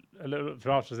we a little bit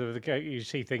after you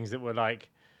see things that were like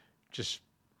just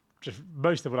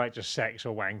most of them were like just sex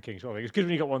or wanking sort of thing. It's good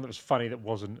when you got one that was funny that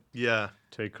wasn't it. Yeah,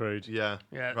 too crude. yeah,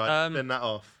 Yeah, Right, bin that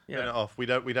off. yeah. Bin it off. We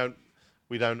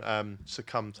don't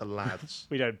succumb to lads.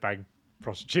 We don't bang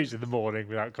prostitutes in the morning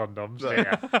without condoms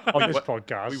here on this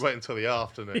podcast. We wait until the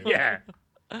afternoon. Yeah.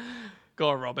 Go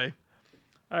on, Robbie.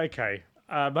 Okay.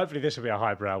 Hopefully this will be a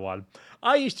highbrow one.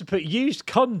 I used to put used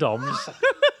condoms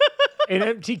in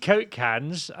empty Coke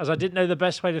cans as I didn't know the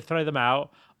best way to throw them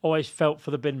out. Always felt for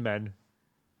the bin men.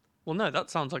 Well, no, that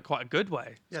sounds like quite a good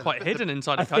way. It's Yeah, quite hidden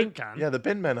inside a I Coke think- can. Yeah, the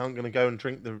bin men aren't going to go and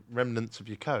drink the remnants of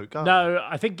your Coke, are No,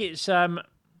 I think it's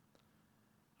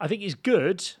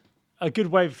good, a good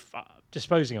way of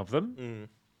disposing of them.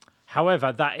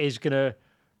 However, that is gonna,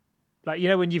 like, you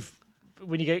know, when you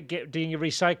get doing your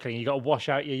recycling, you got to wash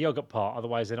out your yogurt part,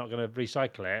 otherwise they're not going to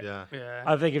recycle it. they? Yeah. Yeah.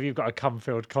 I think if you've got a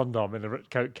cum-filled condom in the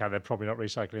Coke can, they're probably not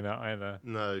recycling that either.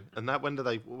 No. And that when do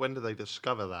they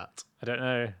discover that? I don't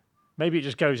know. Maybe it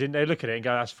just goes in. They look at it and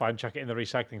go, "That's fine. Chuck it in the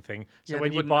recycling thing." So Yeah, when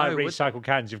they you wouldn't buy know, would recycled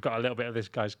cans, you've got a little bit of this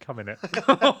guy's cum in it.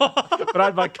 But I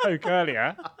had my Coke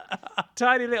earlier.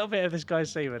 Tiny little bit of this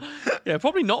guy's semen. Yeah,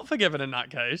 probably not forgiven in that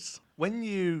case. When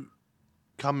you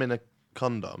come in a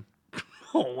condom,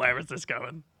 Oh, where is this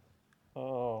going?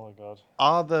 Oh my god.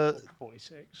 are the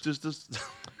 46. does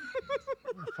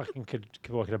I fucking could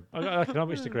work in a. I got an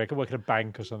economics degree. I could work in a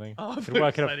bank or something. Oh, I could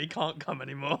work in a. he can't come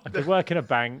anymore. I could work in a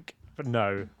bank, but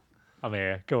no, I'm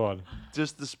here. Go on.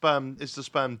 is the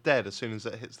sperm dead as soon as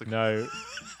it hits the? No,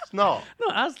 It's not. No,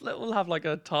 as will have like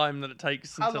a time that it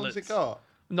takes How until long's it's it got?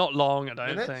 not long. I don't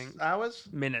Minutes? think Hours?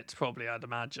 minutes probably. I'd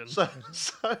imagine. So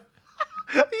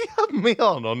are you having me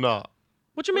on or not?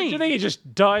 What do you do mean? you think it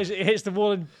just dies? It hits the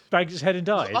wall and bangs its head and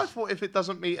dies. I thought if it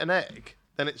doesn't meet an egg,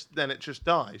 then it just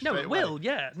dies. No, straight it away. will.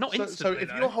 Yeah, not So instantly. if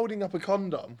though. you're holding up a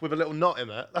condom with a little knot in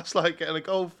it, that's like getting a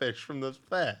goldfish from the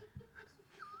fair.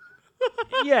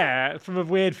 Yeah, from a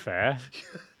weird fair.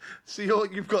 So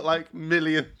you've got like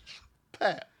millions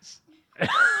pets.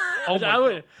 Oh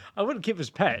my I wouldn't keep as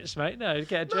pets, mate. No,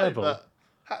 get a No, gerbil.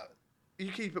 but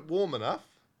you keep it warm enough.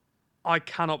 I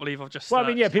cannot believe I've just. Well, I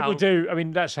mean, yeah, searched people how- do. I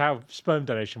mean, that's how sperm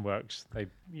donation works. They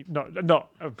not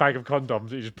a bag of condoms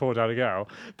that you just pour down a girl,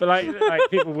 but like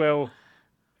people will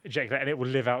eject that and it will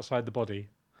live outside the body.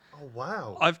 Oh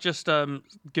wow! I've just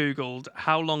Googled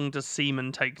how long does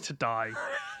semen take to die.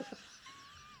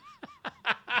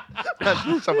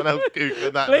 Imagine someone else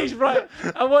Googling that. Please write.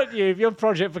 I want you, if your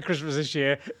project for Christmas this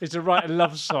year is to write a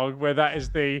love song where that is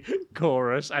the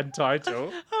chorus and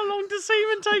title. How long does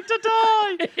semen take to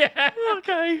die? Yeah.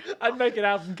 Okay. And make an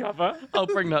album cover I'll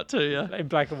bring that to you. in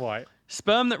black and white.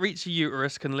 Sperm that reach the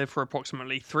uterus can live for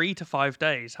approximately 3 to 5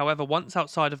 days. However, once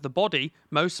outside of the body,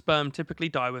 most sperm typically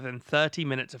die within 30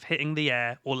 minutes of hitting the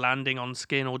air or landing on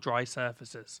skin or dry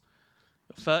surfaces.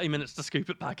 30 minutes to scoop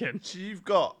it back in. So you've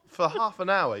got, for half an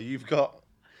hour, you've got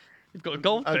You've got a the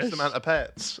goldfish. most amount of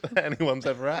pets anyone's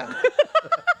ever had.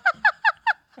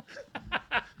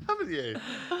 Haven't you?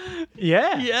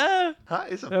 Yeah. Yeah. That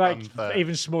is a They're fun like fact.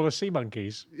 even smaller sea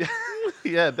monkeys.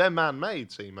 Yeah, they're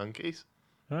man-made sea monkeys.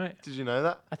 Right. Did you know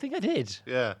that? I think I did.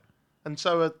 Yeah. And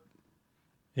so are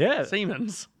Yeah.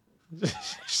 Siemens.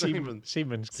 Siemens.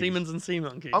 Siemens. Siemens and sea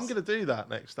monkeys. I'm going to do that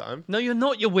next time. No, you're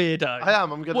not, you weirdo. I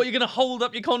am. I'm going What, you're going to hold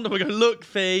up your condom and go, look,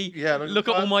 Fee, Yeah, look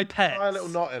at all my pets. Tie a little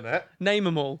knot in it. Name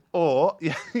them all. Or,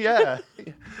 yeah.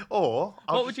 Or,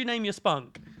 What would you name your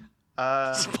spunk?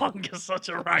 Spunk is such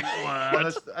a rank Well,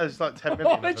 word. there's like 10 million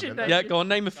What of would them you in name- there. Yeah, go on,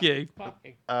 name a few.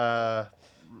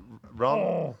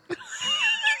 Ron,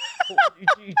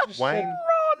 You just Wayne. Said,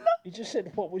 you just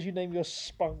said, what would you name your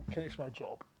spunk? And it's my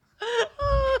job.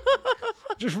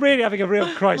 Just really having a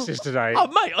real crisis today. Oh,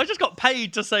 mate, I just got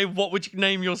paid to say, what would you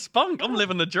name your spunk? I'm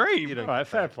living the dream. You don't All right,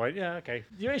 fair point. Yeah, okay.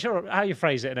 You ain't sure how you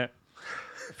phrase it, innit?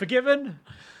 Forgiven?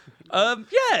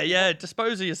 Yeah,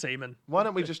 dispose of your semen. Why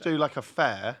don't we just do like a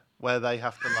fair where they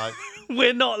have to like,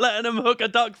 We're not letting them hook a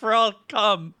duck for our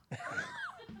cum.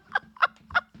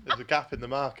 there's a gap in the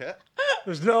market.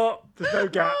 There's no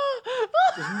gap.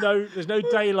 There's no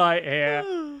daylight here.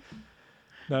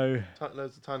 No.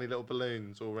 Loads of tiny little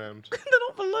balloons all round. They're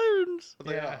not balloons. But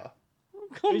they are.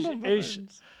 Condom Who's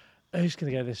balloons. going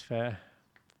to go this fair?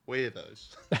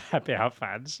 Weirdos. Happy Hour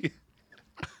fans.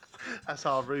 That's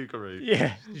our Rougarou.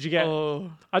 Yeah. Did you get? Oh.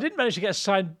 I didn't manage to get a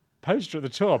signed poster at the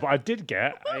tour, but I did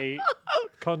get a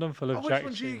condom full of Oh, which Jack.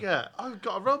 one did you get? I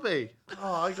got a Robbie.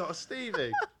 Oh, I got a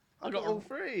Stevie. I got all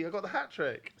three. I got the hat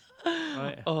trick.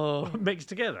 Right. Oh. Mixed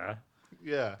together.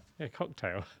 Yeah. Yeah,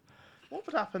 cocktail. What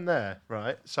would happen there,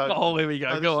 right? So, Oh, here we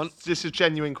go. Go on. This is a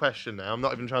genuine question now. I'm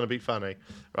not even trying to be funny,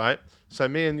 right? So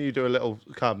me and you do a little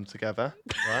cum together,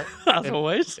 right? As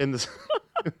always. in the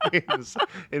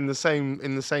in the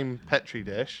same petri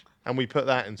dish, and we put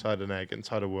that inside an egg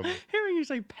inside a woman. Hearing you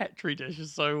say petri dish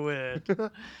is so weird.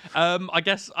 I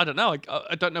guess, I don't know.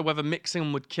 I don't know whether mixing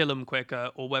them would kill them quicker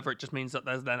or whether it just means that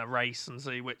there's then a race and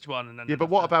see which one. And then Yeah, but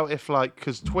what about if like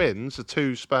because twins are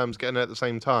two sperms getting it at the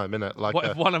same time, innit? Like What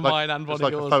if one of mine and one it's of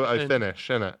like yours a photo in? finish,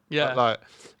 innit? Yeah.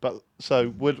 But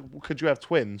so could you have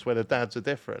twins where the dads are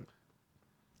different?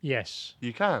 Yes.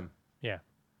 You can. Yeah.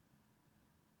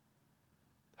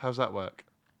 How's that work?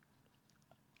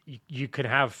 You could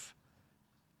have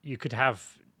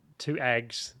two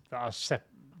eggs that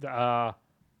are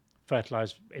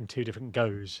fertilized in two different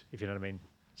goes, if you know what I mean.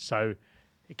 So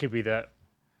it could be that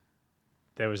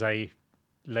there was a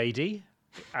lady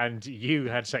and you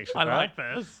had sex with I her, like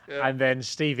this. and then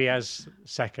Stevie has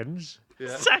seconds,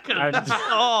 Yeah. Second. And-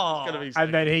 Oh.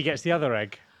 and then he gets the other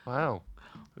egg. Wow.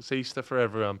 It's Easter for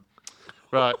everyone.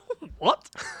 Right. What?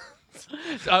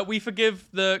 We forgive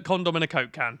the condom in a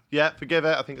Coke can. Yeah, forgive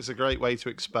it. I think it's a great way to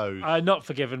expose. Not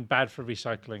forgiven, bad for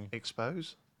recycling.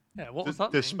 Expose? Yeah, what was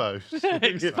that? mean?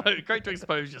 Dispose. Great to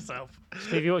expose yourself.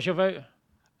 Stevie, what's your vote?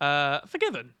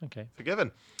 Forgiven. Okay.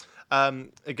 Forgiven.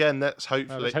 Again, let's Well,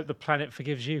 hopefully let's hope the planet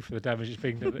forgives you for the damage it's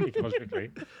being done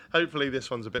ecologically. hopefully this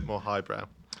one's a bit more highbrow.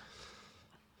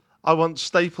 I once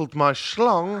stapled my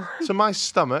schlong to my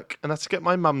stomach and had to get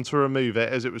my mum to remove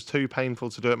it as it was too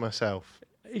painful to do it myself.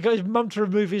 He got his mum to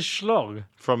remove his schlong.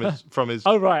 From his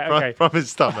Oh, right, okay. from his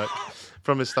stomach.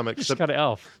 From his stomach. Just So, cut it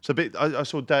off. so I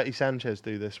saw Dirty Sanchez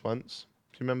do this once.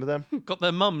 Do you remember them? Got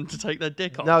their mum to take their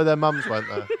dick off. No, their mums weren't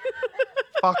there.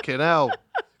 Fucking hell.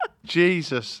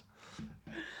 Jesus.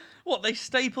 What? They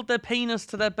stapled their penis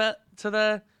to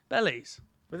their bellies.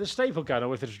 With a staple gun or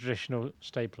with a traditional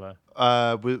stapler?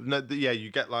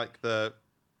 You get like the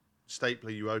stapler,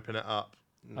 you open it up.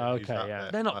 and Okay, use that yeah.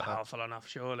 bit They're not like that. powerful enough,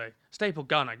 surely. Staple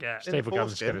gun, I guess. In the Staple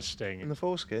gun's foreskin. going to sting. In the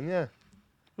foreskin, yeah.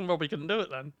 Robbie couldn't do it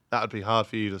then. That would be hard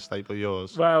for you to staple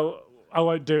yours. Well, I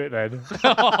won't do it then.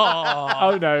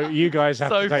 Oh no, you guys have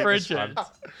So to take frigid. this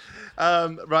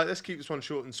one. Right, let's keep this one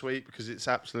short and sweet because it's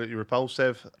absolutely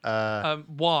repulsive.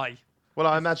 Why? Well,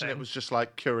 I imagine it thing. was just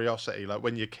like curiosity. Like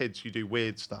when you're kids, you do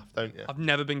weird stuff, don't you? I've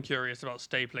never been curious about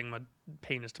stapling my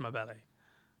penis to my belly.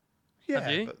 Yeah.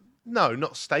 you? But no,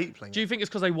 not stapling. Do you think it's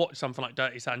because they watched something like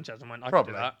Dirty Sanchez and went, I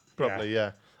Probably. can do that? Probably,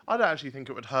 yeah. I don't actually think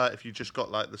it would hurt if you just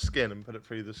got like the skin and put it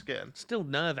through the skin. Still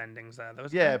nerve endings there, though,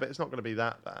 isn't Yeah, there? but it's not going to be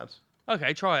that bad.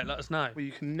 Okay, try it. Let us know. Well,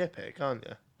 you can nip it, can't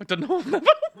you? I don't know. What?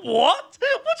 What do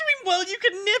you mean, well, you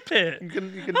can nip it? You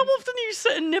can. How often do you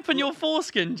sit and nip on your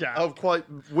foreskin, Jack? Oh, quite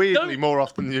weirdly Don't- more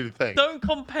often than you'd think. Don't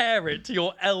compare it to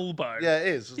your elbow. Yeah, it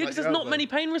is. It's Yeah, like because your there's not elbow. many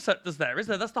pain receptors there, is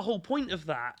there? That's the whole point of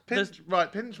that. Pinch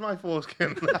my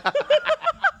foreskin.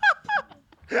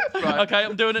 Okay,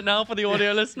 I'm doing it now for the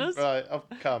audio listeners. Right, I've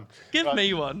come. Give Right.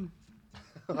 me one.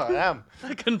 I am.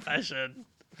 A confession.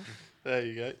 There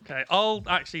you go. Okay, I'll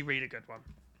actually read a good one.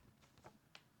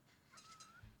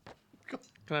 Can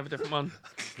I have a different one?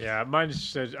 Yeah, mine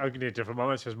says, I'm going to do a different one.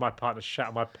 Mine says, my partner shat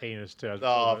on my penis too.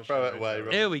 Oh, throw it away.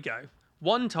 Rob. Here we go.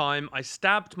 One time, I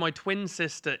stabbed my twin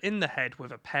sister in the head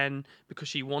with a pen because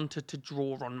she wanted to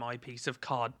draw on my piece of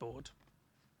cardboard.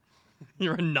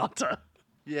 You're a nutter.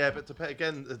 Yeah, but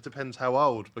again, it depends how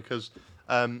old. Because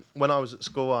when I was at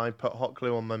school, I put hot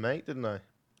glue on my mate, didn't I?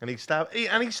 And he stabbed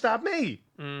me.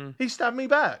 He stabbed me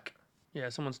back. Yeah,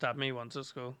 someone stabbed me once at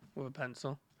school with a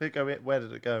pencil Did it go in? Where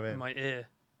did it go in? in my ear.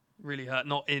 Really hurt.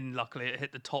 Not in, luckily. It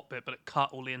hit the top bit, but it cut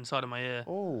all the inside of my ear.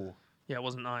 Oh, Yeah, it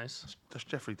wasn't nice. that's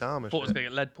Jeffrey Dahmer. Thought it was shit. going to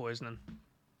get lead poisoning.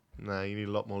 No, you need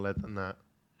a lot more lead than that.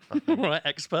 Right,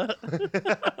 expert.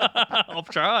 I'll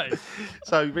try.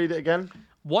 So read it again.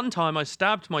 One time I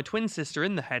stabbed my twin sister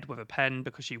in the head with a pen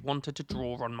because she wanted to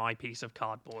draw on my piece of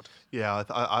cardboard. Yeah,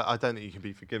 I don't think you can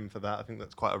be forgiven for that. I think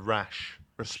that's quite a rash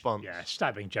response. Yeah,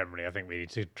 stabbing generally, I think we need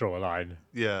to draw a line.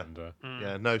 Yeah. And,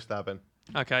 Yeah, no stabbing.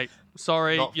 Okay,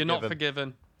 sorry, Not you're not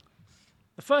forgiven. forgiven.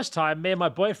 The first time me and my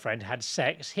boyfriend had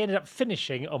sex, he ended up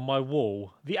finishing on my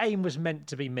wall. The aim was meant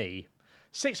to be me.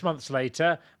 6 months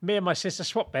later, me and my sister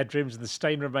swapped bedrooms and the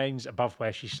stain remains above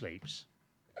where she sleeps.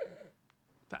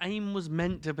 The aim was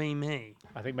meant to be me.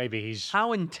 I think maybe he's...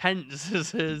 How intense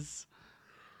is his?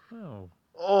 Oh,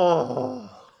 Oh,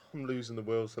 I'm losing the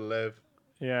will to live.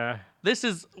 yeah.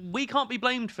 We can't be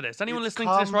blamed for this. Anyone It's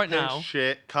listening to this right piss now?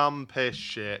 Shit, come piss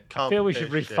shit. Come I feel we piss should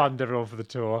shit. refund everyone for the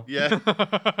tour. Yeah.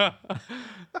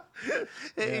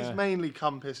 It is mainly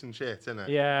cum, piss, and shit, isn't it?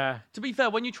 Yeah. To be fair,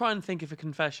 when you try and think of a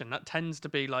confession, that tends to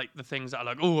be like the things that are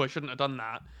like, oh, I shouldn't have done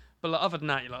that. But like, other than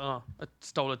that, you're like, oh, I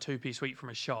stole a 2p sweet from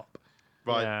a shop.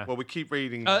 Right. Yeah. Well, we keep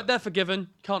reading. They're forgiven.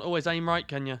 Can't always aim right,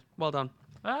 can you? Well done.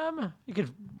 You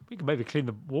could maybe clean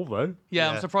the wall though. Yeah,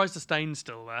 Yeah. I'm surprised the stain's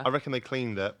still there. I reckon they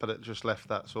cleaned it, but it just left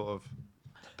that sort of,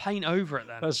 Paint over it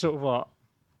then. That's sort of what.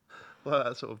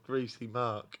 that sort of greasy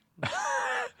mark.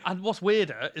 And what's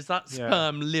weirder is that Yeah.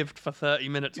 sperm lived for 30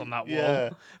 minutes on that wall. Yeah.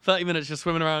 30 minutes just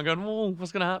swimming around going, oh,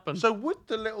 what's going to happen? So would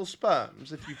the little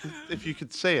sperms, if you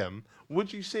could see them,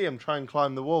 would you see them try and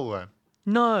climb the wall then?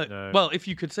 No. No. Well, if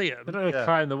you could see it, They're not going to Yeah.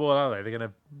 climb the wall, are they? They're going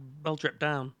to they'll drip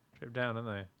down. drip down, aren't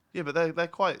they? Yeah, but they're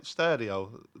quite sturdy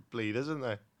old bleeders, aren't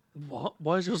they? What?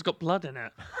 Why has yours got blood in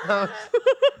it?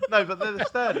 No, but they're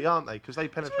sturdy, aren't they? Because they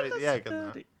penetrate the egg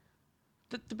and that.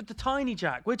 But the tiny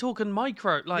Jack, we're talking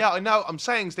micro. Like, Yeah, I know. I'm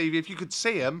saying, Stevie, if you could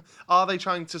see them, are they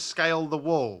trying to scale the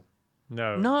wall?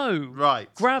 No. no.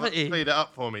 Right. Gravity. Speed it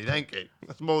up for me, thank you.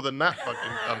 That's more than that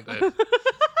fucking cunt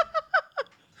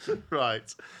did.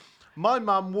 Right. My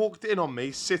mum walked in on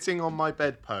me sitting on my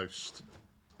bedpost.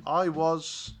 I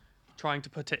was... Trying to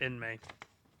put it in me.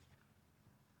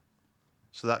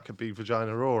 So that could be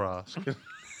vagina or ass. It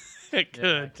Yeah, could.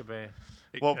 it could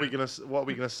be. What are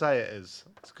we gonna say it is?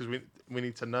 Because we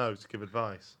need to know to give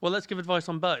advice. Well, let's give advice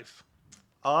on both.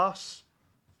 Arse.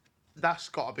 That's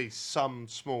got to be some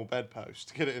small bedpost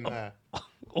to get it in there.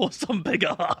 Or some big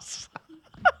ass.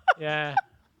 Yeah.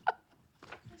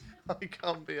 I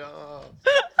can't be arsed.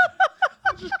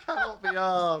 I just cannot be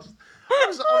arsed.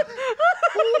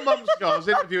 4 months ago, I was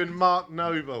interviewing Mark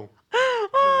Noble.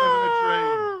 Living a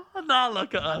dream. Now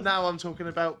look at us. Now I'm talking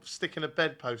about sticking a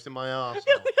bedpost in my arse.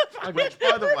 Which,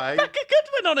 by the way, Jack good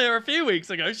went on here a few weeks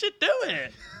ago. She'd do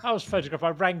it. I was photographed by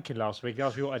Rankin last week. He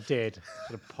asked me what I did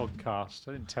for the podcast.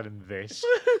 I didn't tell him this.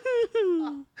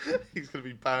 he's going to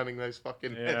be banning those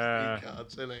fucking Yeah. SD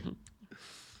cards, isn't he?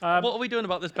 What are we doing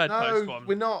about this bedpost No, one?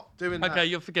 we're not doing that. Okay,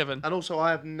 you're forgiven. And also,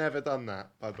 I have never done that,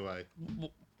 by the way.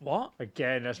 What?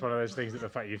 Again, that's one of those things that the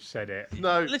fact you've said it.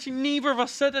 No, Literally, neither of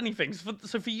us said anything.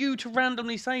 So for you to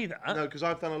randomly say that, no, because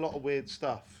I've done a lot of weird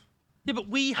stuff. yeah, but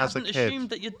we As a hadn't kid. assumed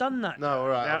that you'd done that. No, all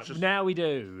right. I Now, was just... now we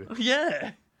do.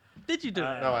 Yeah. Did you do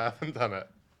it? No, I haven't done it.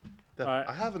 Right.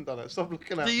 I haven't done it. Stop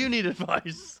looking at Do me. you need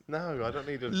advice? No, I don't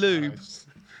need a Lube. advice.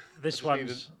 This Just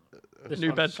one's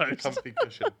New bedpost. comfy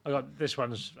cushion. I got this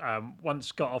one's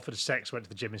once got offered sex, went to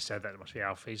the gym instead. That must be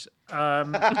Alfie's. At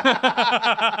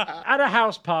a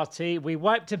house party, we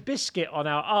wiped a biscuit on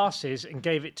our arses and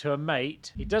gave it to a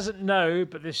mate. He doesn't know,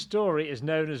 but this story is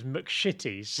known as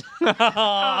McShitties.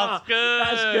 That's good.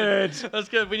 That's good. That's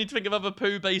good. We need to think of other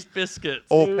poo-based biscuits.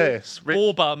 Or piss.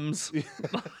 Or bums.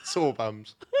 Sore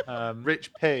bums.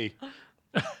 Rich pea.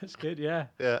 That's good, yeah.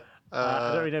 Yeah. I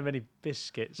don't really know many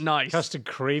biscuits. Nice. Custard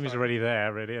cream is already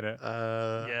there, really, isn't it?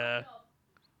 Yeah.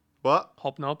 What?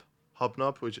 Hobnob.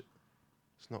 Hobnob, which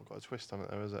it's not got a twist on it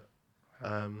though, is it?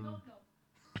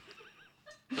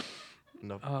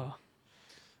 No.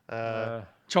 Oh.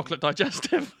 Chocolate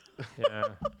digestive. Yeah.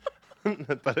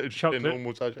 But it's Chocolate.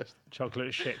 normal digest.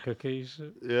 Chocolate shit cookies.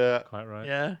 Yeah. Quite right.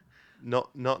 Yeah.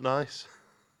 Not nice.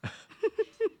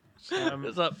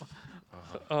 What's up?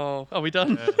 Oh, are we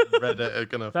done? Reddit are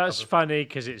gonna. That's funny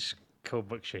because it's called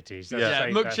McShitties. That's Yeah,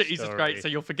 a great McShitties is story. great, so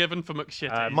you're forgiven for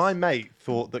McShitties. My mate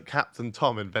thought that Captain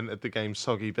Tom invented the game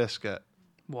Soggy Biscuit.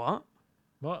 What?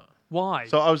 What? Why?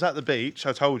 So I was at the beach.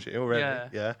 I told you already. Yeah.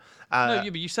 Yeah.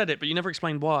 But you said it, but you never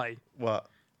explained why. What?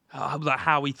 Like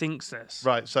how he thinks this.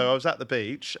 Right. So I was at the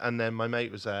beach, and then my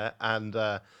mate was there, and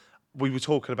we were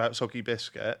talking about Soggy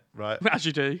Biscuit. Right. As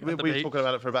you do. We were talking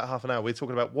about it for about half an hour. We were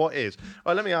talking about what is.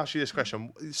 Well, let me ask you this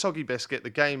question. Soggy Biscuit, the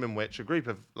game in which a group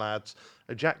of lads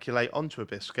ejaculate onto a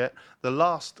biscuit. The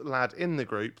last lad in the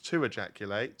group to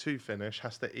ejaculate, to finish,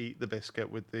 has to eat the biscuit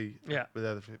with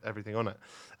everything on it.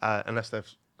 Unless they've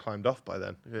climbed off by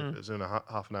then. It was in a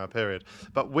half an hour period.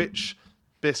 But which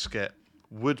biscuit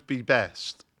would be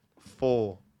best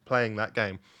for playing that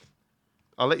game?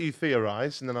 I'll let you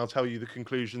theorise, and then I'll tell you the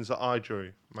conclusions that I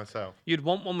drew myself. You'd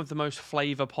want one with the most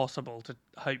flavour possible to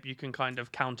hope you can kind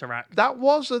of counteract.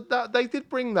 That they did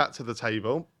bring that to the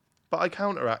table, but I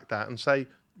counteract that and say,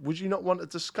 would you not want a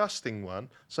disgusting one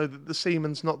so that the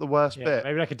semen's not the worst bit?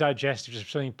 Maybe like a digestive, just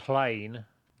something plain.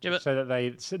 Yeah, but So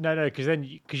that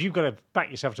because you've got to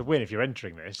back yourself to win if you're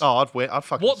entering this. Oh, I'd win. I'd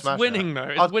fucking what's smash winning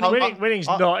that. though? Is winning. Winning's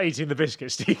not eating the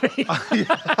biscuit, Stevie.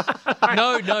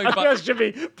 No, That but should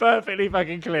be perfectly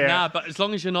fucking clear. nah, but as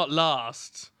long as you're not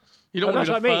last, you don't Well, want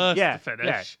to that's be the what I mean. first to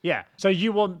finish. Yeah. So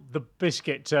you want the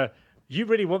biscuit to. You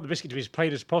really want the biscuit to be as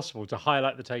plain as possible to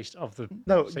highlight the taste of the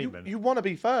No, semen. you want to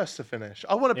be first to finish.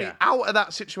 I want to be Yeah. out of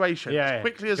that situation Yeah, as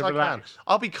quickly as you I can relax. can.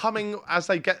 I'll be coming as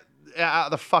they get it out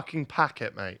of the fucking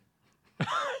packet, mate.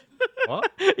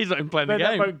 What? He's not even playing the Then that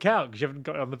game. won't count because you haven't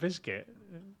got it on the biscuit.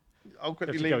 I'll You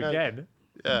quickly have to leave go it. again.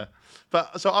 Yeah,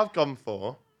 but so I've gone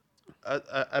for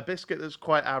a biscuit that's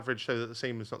quite average, so that the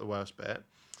semen's not the worst bit,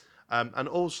 and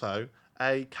also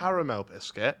a caramel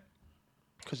biscuit,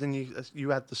 because then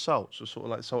you add the salt, so sort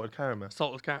of like salted caramel.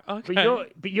 Salted carrot. Okay.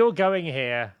 But you're going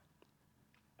here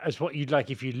as what you'd like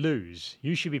if you lose.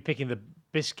 You should be picking the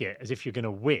biscuit as if you're going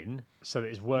to win, so that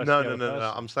it's worse. No, for the no, other no, no.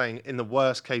 person. I'm saying in the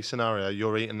worst case scenario,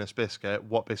 you're eating this biscuit.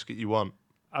 What biscuit you want?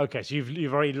 Okay, so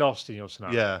you've already lost in your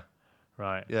scenario. Yeah,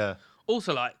 Right. yeah.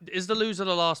 Also, like, is the loser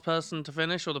the last person to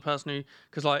finish, or the person who?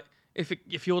 Because like, if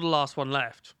you're the last one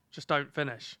left, just don't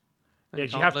finish. Then Yeah, you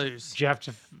do can't you have lose. to? Do you have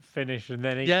to finish and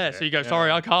then eat? Yeah, it? so you go,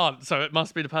 sorry, I can't, so it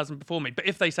must be the person before me. But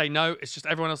if they say no, it's just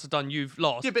everyone else has done, you've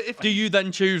lost. Yeah, but if- do you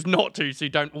then choose not to, so you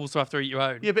don't also have to eat your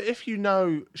own? Yeah, but if you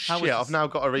know, How shit, is I've this- now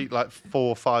got to eat like 4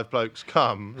 or 5 blokes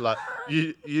cum, like,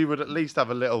 you would at least have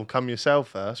a little cum yourself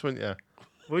first, wouldn't you?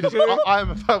 Would you? I'm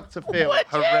about to feel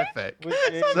horrific. So I might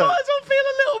as well feel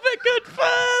a little bit good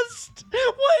first.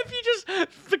 What if you just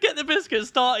forget the biscuit,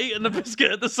 start eating the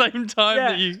biscuit at the same time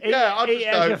that you... Yeah, I'll eat just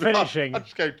as go. you're finishing. I'll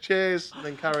just go. Cheers, and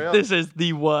then carry on. This is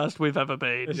the worst we've ever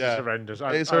been. This Yeah. is horrendous.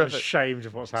 It's I'm horrific. ashamed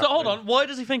of what's So happening. hold on, why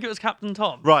does he think it was Captain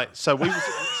Tom? Right. So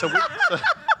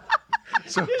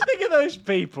Just think of those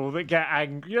people that get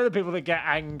angry. You know the people that get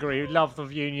angry, who love the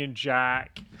Union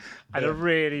Jack, and are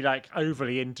really like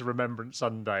overly into Remembrance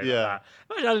Sunday. like Yeah. that.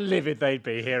 Imagine how livid they'd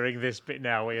be hearing this bit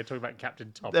now where you're talking about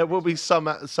Captain Tom. there will be some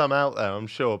out there, I'm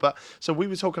sure. But so we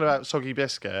were talking about Soggy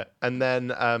Biscuit, and then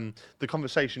the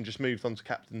conversation just moved on to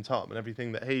Captain Tom and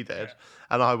everything that he did.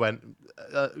 And I went,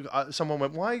 someone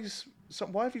went, why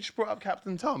have you just brought up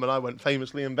Captain Tom? And I went,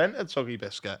 famously invented Soggy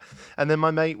Biscuit. And then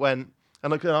my mate went,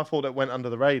 and I thought it went under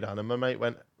the radar. And my mate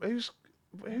went, who's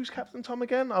Captain Tom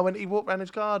again? I went, he walked around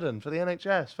his garden for the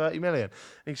NHS, 30 million.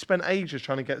 And he spent ages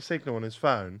trying to get signal on his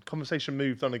phone. Conversation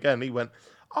moved on again. He went,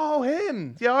 oh,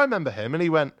 him. Yeah, I remember him. And he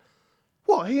went,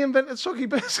 what? He invented Soggy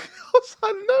Biscuit? I was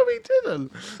like, no, he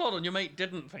didn't. Hold on, your mate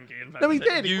didn't think he invented No, he it.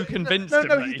 did. You convinced no, him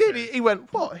No, that he he did. He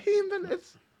went, what? He invented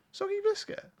Soggy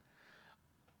Biscuit?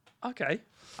 Okay.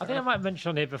 I think I might have mentioned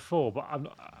on here before, but I'm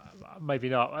maybe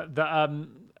not. That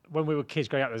when we were kids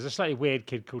growing up, there's a slightly weird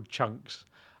kid called Chunks.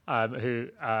 who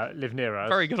live near us.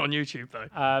 Very good on YouTube, though.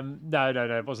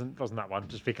 No, it wasn't that one.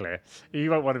 Just to be clear, you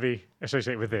won't want to be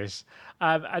associated with this.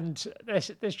 And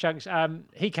this chunks.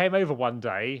 He came over one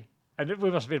day, and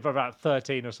we must have been about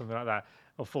 13 or something like that,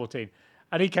 or 14.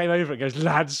 And he came over and goes,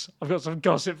 "Lads, I've got some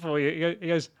gossip for you." He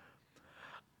goes,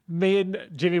 "Me and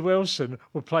Jimmy Wilson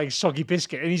were playing Soggy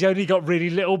Biscuit, and he's only got really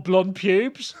little blonde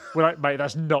pubes." We're like, "Mate,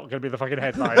 that's not going to be the fucking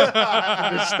headline of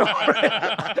this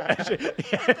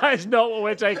story." That is not what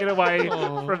we're taking away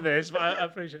from this, but I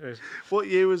appreciate this. What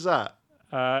year was that?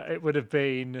 It would have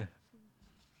been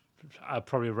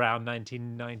probably around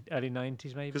early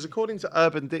 90s, maybe. Because according to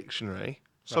Urban Dictionary,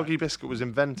 Soggy Biscuit was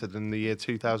invented in the year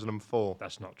 2004.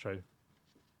 That's not true.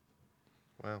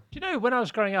 Wow. Do you know, when I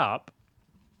was growing up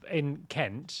in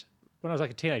Kent, when I was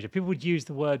like a teenager, people would use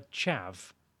the word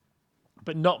chav,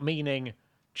 but not meaning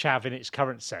chav in its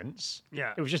current sense.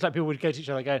 Yeah. It was just like people would go to each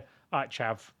other going, "All right,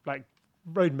 chav." Like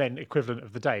roadmen equivalent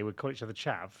of the day would call each other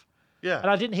chav. Yeah.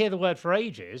 And I didn't hear the word for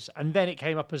ages, and then it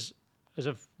came up as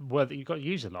a word that you got to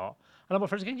use a lot. And I'm my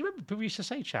friends again, you remember people used to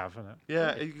say chav?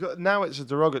 Yeah. Now it's a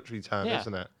derogatory term, Yeah.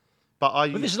 isn't it? But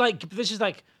this is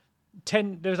like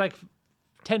 10. There was like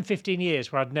 10, 15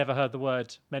 years where I'd never heard the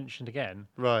word mentioned again.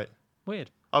 Right.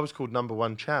 Weird. I was called number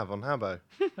one chav on Habbo.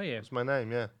 Oh yeah. That's my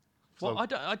name, yeah. Well, I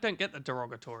don't get the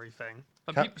derogatory thing.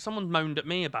 But Ca- someone moaned at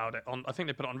me about it. I think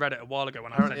they put it on Reddit a while ago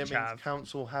when Apparently I it said means chav.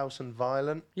 council house and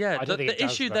violent. Yeah, I don't think it the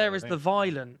does, issue though, there I is the think.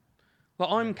 violent.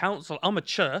 Like, I'm a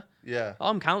ch. Yeah.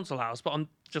 I'm council house, but I'm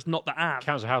just not the ab.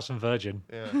 Council House and Virgin.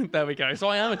 Yeah. There we go. So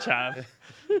I am a chav.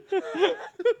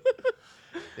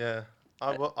 Yeah.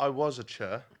 I was a ch.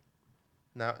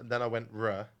 Then I went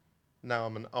r. Now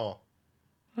I'm an o.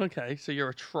 Okay, so you're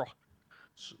a tro.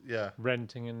 Yeah.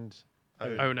 Renting and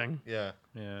Owning. Yeah.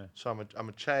 yeah. So I'm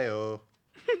a cheo.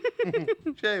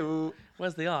 Cheo.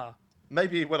 Where's the R?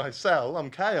 Maybe when I sell, I'm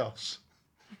chaos.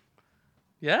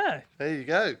 Yeah. There you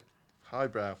go.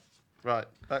 Highbrow. Right.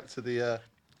 Back to the.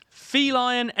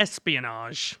 Feline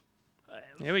espionage.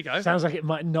 Here we go. Sounds like it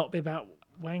might not be about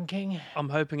wanking. I'm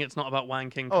hoping it's not about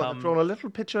wanking. Oh, I've drawn a little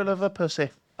picture of a pussy.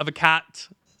 Of a cat.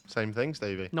 Same thing,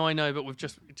 Stevie. No, I know, but we've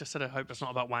just said I hope it's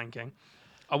not about wanking.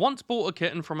 I once bought a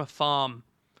kitten from a farm.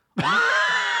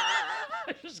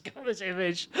 I just got this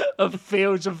image of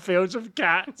fields and fields of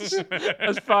cats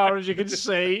as far as you can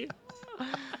see.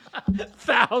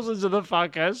 Thousands of the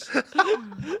fuckers.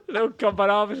 Little combat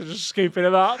harvesters just scooping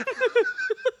them up.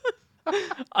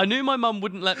 I knew my mum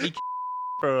wouldn't let me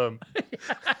For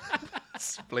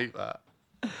Split that.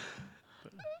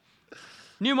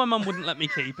 Knew my mum wouldn't let me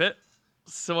keep it,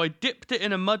 so I dipped it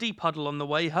in a muddy puddle on the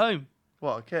way home.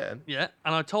 What, a kitten? Yeah,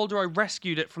 and I told her I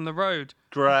rescued it from the road.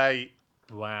 Great.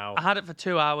 Wow. I had it for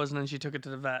 2 hours and then she took it to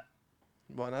the vet.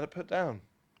 What, and had it put down?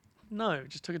 No,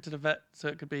 just took it to the vet so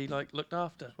it could be like looked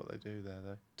after. That's what they do there,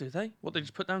 though. Do they? What, they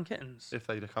just put down kittens? If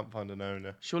they can't find an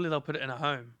owner. Surely they'll put it in a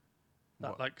home.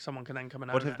 That What? like someone can then come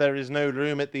and What own if it. there is no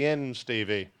room at the end,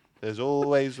 Stevie? There's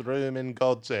always room in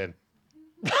God's inn.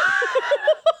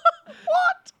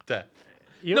 What? Death.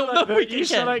 You No, like, no, you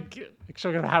sound again. like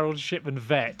sort of Harold Shipman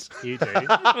vet. You do.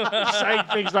 Saying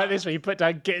things like this where you put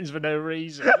down kittens for no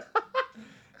reason.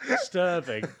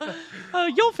 Disturbing. Oh,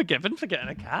 you're forgiven for getting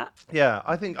a cat. Yeah,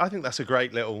 I think that's a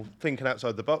great little thinking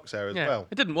outside the box there as Yeah, well.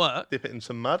 it didn't work. Dip it in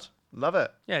some mud. Love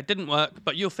it. Yeah, it didn't work,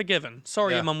 but you're forgiven.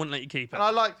 Sorry Yeah. your mum wouldn't let you keep it. And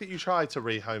I like that you tried to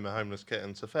rehome a homeless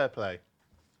kitten, so fair play.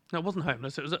 No, it wasn't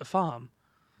homeless. It was at a farm.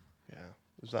 Yeah.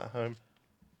 Was that home?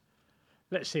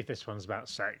 Let's see if this one's about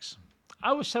sex.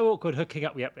 I was so awkward hooking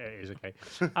up. Yep, it is okay.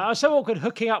 I was so awkward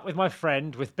hooking up with my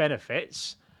friend with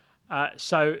benefits.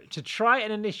 So to try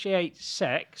and initiate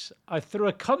sex, I threw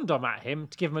a condom at him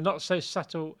to give him a not so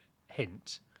subtle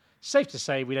hint. Safe to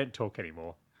say we don't talk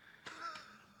anymore.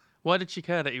 Why did she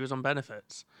care that he was on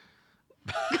benefits?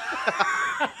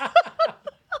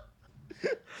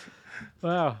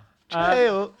 Wow.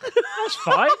 Hail. That's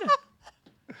fine.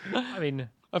 I mean,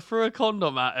 I threw a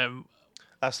condom at him.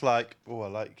 That's like, oh, I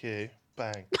like you.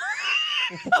 Bang.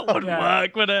 That wouldn't Yeah.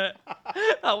 work, would it?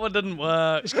 That one didn't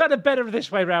work. it's kind of better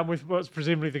this way around with what's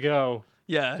presumably the girl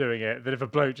Yeah. doing it than if a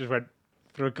bloke just went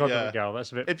through a condom at Yeah. a girl.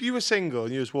 That's a bit. If you were single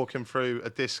and you was walking through a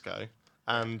disco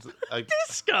and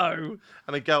Disco.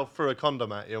 a girl threw a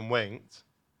condom at you and winked,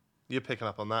 you're picking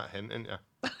up on that hint, aren't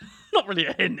you? Not really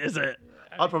a hint, is it?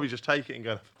 I'd probably just take it and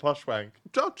go, posh wank.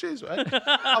 Oh, cheers, mate.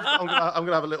 I'm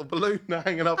gonna have a little balloon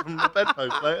hanging up from the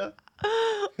bedpost later.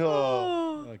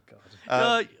 Oh. Oh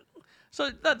God. So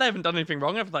they haven't done anything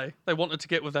wrong, have they? They wanted to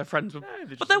get with their friends, with, they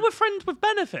but just- they were friends with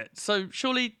benefits. So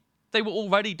surely they were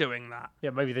already doing that. Yeah,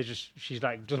 maybe she's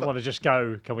like, doesn't want to just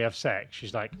go, can we have sex?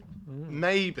 She's like,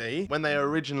 Maybe when they were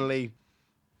originally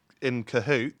in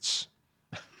cahoots,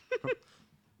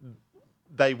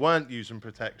 they weren't using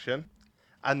protection,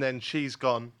 and then she's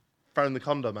gone, thrown the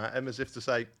condom at him as if to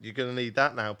say, "You're going to need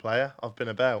that now, player. I've been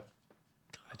about."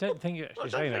 I don't think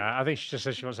she's saying that. I think she just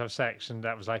said she wants to have sex, and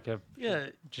that was like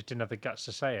just didn't have the guts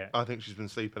to say it. I think she's been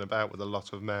sleeping about with a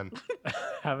lot of men,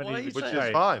 How many? Why are you which saying-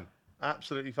 is fine.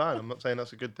 Absolutely fine. I'm not saying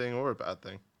that's a good thing or a bad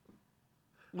thing.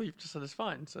 Well, you've just said it's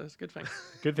fine, so it's a good thing.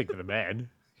 Good thing for the men.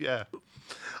 Yeah.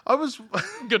 I was...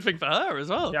 Good thing for her as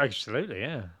well. Yeah, absolutely,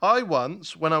 yeah. I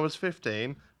once, when I was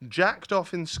 15, jacked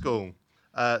off in school.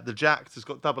 The jacked has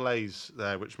got double A's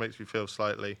there, which makes me feel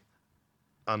slightly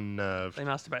unnerved. They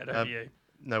masturbated over you.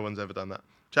 No one's ever done that.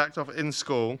 Jacked off in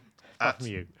school. From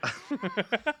you.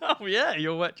 Oh yeah,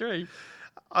 you're wet dream.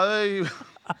 I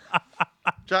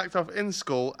jacked off in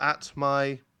school at my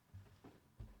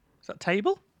Is that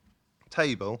table?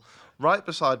 table, right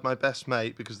beside my best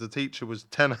mate, because the teacher was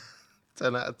 10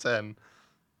 out of 10,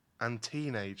 and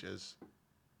teenagers.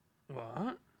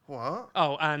 What? What?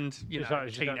 Oh, and you It's know, like-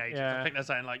 it's like- teenagers. yeah. I think they're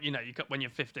saying like, you know, you got when you're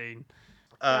 15.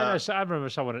 I remember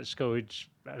someone at school who just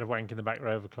had a wank in the back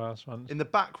row of a class once. In the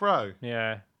back row.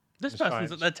 Yeah. This In person's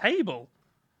science. at their table.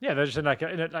 Yeah, they're just in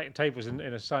like tables in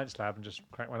a science lab and just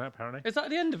crack one out, apparently. Is that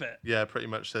the end of it? Yeah, pretty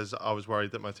much says I was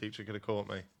worried that my teacher could have caught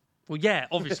me. Well, yeah,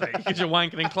 obviously, because you're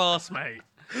wanking in class, mate.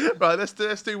 Right, let's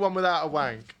do one without a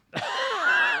wank.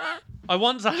 I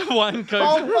once had a wank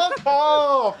over. Oh, fuck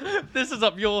off! This is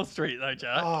up your street, though,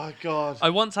 Jack. Oh, God. I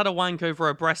once had a wank over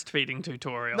a breastfeeding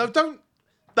tutorial. No, don't.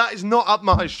 That is not up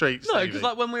my street, No, Stevie. because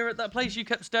like when we were at that place, you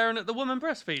kept staring at the woman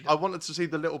breastfeeding. I wanted to see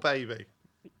the little baby.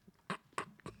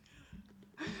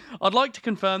 I'd like to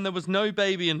confirm there was no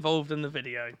baby involved in the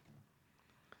video.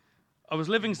 I was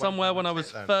living somewhere when I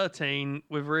was then. 13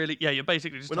 with really... Yeah, you're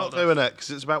basically just We're not told us. doing it because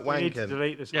it's about We need to wanking.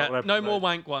 delete this Yeah, whole episode. no more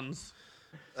wank ones.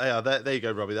 Yeah, there you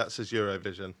go, Robbie. That says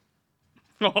Eurovision.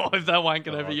 Oh, if they're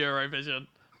wanking over Eurovision.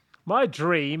 My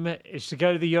dream is to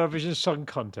go to the Eurovision Song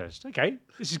Contest. Okay,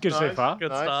 this is good so Nice. far.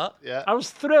 Good start. Yeah. I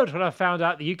was thrilled when I found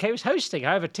out the UK was hosting.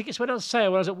 However, tickets went on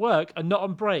sale when I was at work and not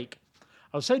on break.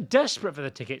 I was so desperate for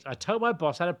the tickets, I told my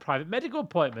boss I had a private medical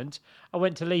appointment. I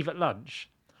went to leave at lunch.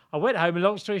 I went home, and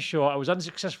long story short, I was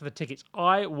unsuccessful with the tickets.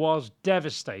 I was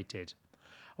devastated.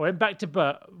 I went back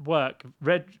to work,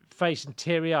 red face and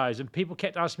teary eyes, and people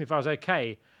kept asking me if I was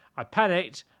okay. I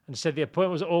panicked and said the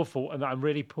appointment was awful and that I'm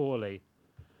really poorly.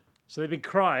 So they've been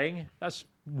crying. That's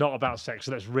not about sex,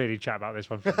 so let's really chat about this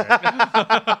one for a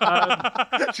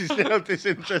minute. She's now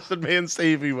disinterested me and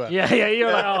Stevie were. Yeah,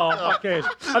 you're like, oh, fuck this.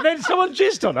 And then someone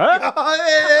jizzed on her.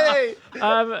 Hey!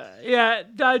 Yeah,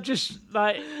 no, just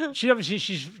like,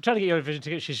 she's trying to get Eurovision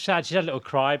tickets. She's sad. She's had a little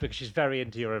cry because she's very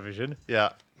into Eurovision.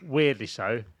 Yeah. Weirdly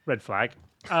so. Red flag.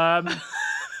 And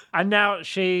now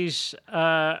she's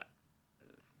gone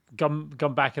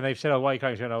back and they've said, oh, why are you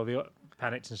crying? She went, oh, they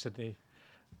panicked and said the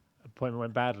appointment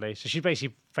went badly. So she's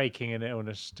basically faking an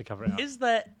illness to cover it up. Is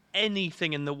there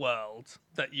anything in the world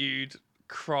that you'd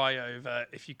cry over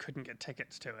if you couldn't get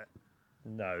tickets to it?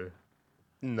 No.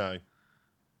 No.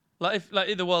 Like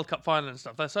in the World Cup final and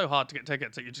stuff, they're so hard to get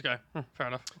tickets that you just go, fair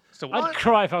enough. Still watch. I'd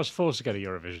cry if I was forced to go to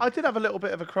Eurovision. I did have a little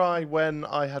bit of a cry when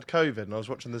I had COVID and I was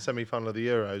watching the semi-final of the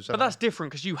Euros. But that's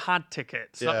different because you had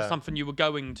tickets. That was Yeah. something you were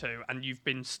going to, and you've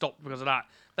been stopped because of that.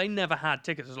 They never had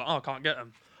tickets. It's like, oh, I can't get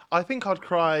them. I think I'd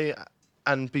cry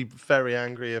and be very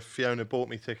angry if Fiona bought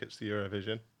me tickets to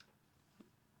Eurovision.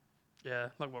 Yeah,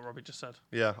 like what Robbie just said.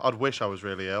 Yeah, I'd wish I was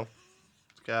really ill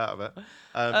to get out of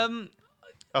it.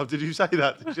 Oh, did you say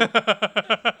that? Did you?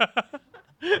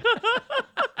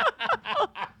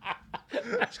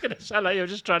 It's going to sound like you're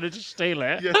just trying to just steal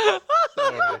it. Yeah.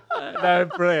 Sorry. No,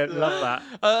 brilliant. Love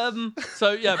that.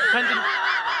 So yeah,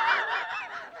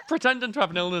 pretending to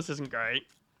have an illness isn't great.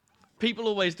 People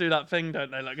always do that thing, don't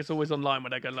they? Like it's always online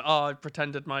where they go, like, "Oh, I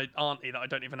pretended my auntie that I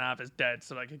don't even have is dead,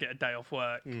 so that I could get a day off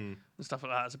work and stuff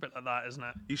like that." It's a bit like that, isn't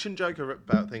it? You shouldn't joke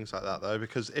about things like that though,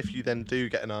 because if you then do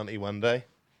get an auntie one day,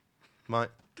 might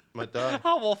die.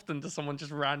 How often does someone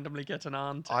just randomly get an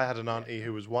auntie? I had an auntie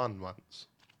who was one once.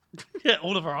 Yeah,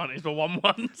 all of our aunties were one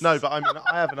once. No, but I mean,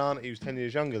 I have an auntie who's 10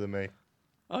 years younger than me.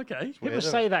 Okay. People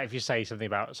say that if you say something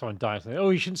about someone dying. Something, oh,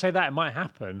 you shouldn't say that. It might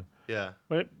happen. Yeah.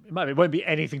 Well, it won't be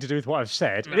anything to do with what I've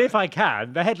said. And if I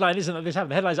can, the headline isn't that this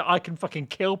happened. The headline is that I can fucking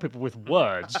kill people with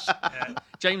words. Yeah.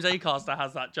 James Acaster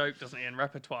has that joke, doesn't he, in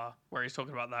Repertoire, where he's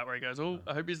talking about that, where he goes, "Oh,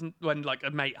 I hope he isn't." When like a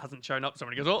mate hasn't shown up,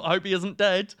 someone he goes, "Oh, I hope he isn't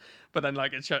dead." But then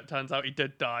like it turns out he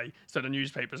did die. So the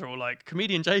newspapers are all like,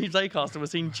 "Comedian James Acaster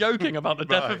was seen joking about the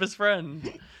death Right. of his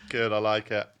friend." Good, I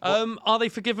like it. Are they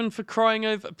forgiven for crying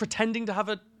over, pretending to have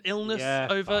an illness Yeah,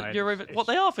 over fine. Eurovision? What,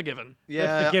 they are forgiven? They're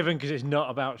Yeah, forgiven because it's not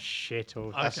about shit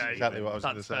or. that's Okay, exactly what I was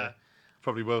going to that's say. fair.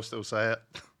 Probably will still say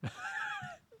it.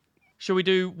 Shall we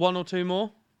do one or two more?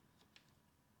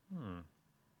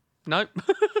 No.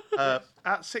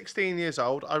 At 16 years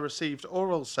old, I received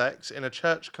oral sex in a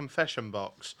church confession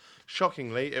box.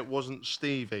 Shockingly, it wasn't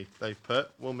Stevie, they've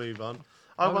put. We'll move on.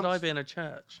 Why would I be in a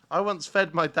church? I once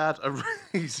fed my dad a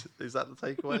raisin. Is that the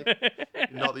takeaway?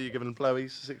 Not that you're giving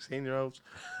blowies to 16-year-olds.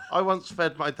 I once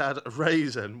fed my dad a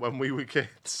raisin when we were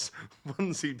kids.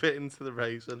 Once he bit into the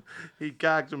raisin, he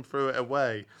gagged and threw it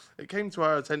away. It came to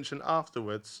our attention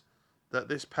afterwards that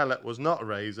this pellet was not a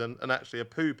raisin and actually a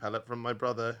poo pellet from my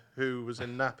brother who was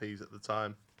in nappies at the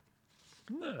time.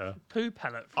 No. Poo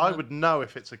pellet. I would know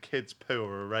if it's a kid's poo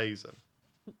or a raisin.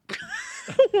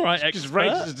 Right, Because expert.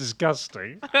 race is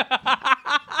disgusting.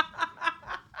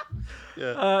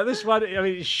 Yeah. This one, I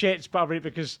mean, it's shit, but I read it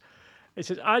because it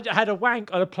says, I had a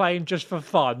wank on a plane just for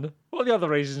fun. What are the other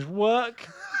reasons? Work?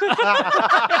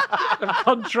 I'm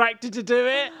contracted to do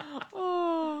it.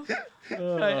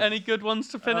 Okay, any good ones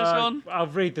to finish on? I'll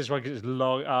read this one because it's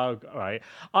long. Oh, all right.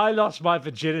 I lost my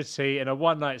virginity in a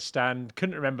one-night stand,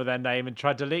 couldn't remember their name, and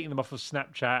tried deleting them off of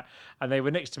Snapchat, and they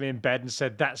were next to me in bed and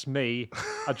said, that's me.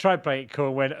 I tried playing it cool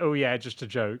and went, oh yeah, just a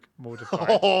joke.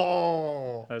 Mortified.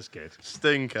 Oh, That's good.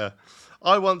 stinker.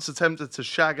 I once attempted to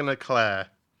shag an eclair,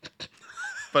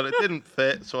 but it didn't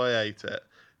fit, so I ate it.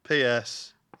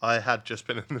 P.S. I had just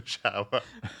been in the shower.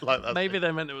 Like that. Maybe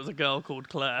they meant it was a girl called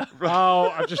Claire. Oh,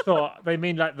 I just thought they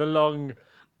mean like the long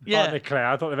Yeah. Eclair.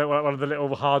 I thought they meant like one of the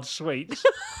little hard sweets.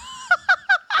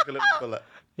 Like a little bullet.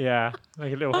 Yeah,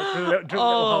 like a little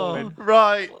hole in.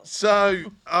 Right, so,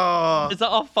 Is that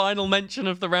our final mention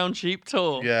of the Round Sheep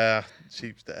tour? yeah,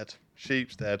 sheep's dead.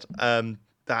 Sheep's dead.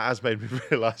 That has made me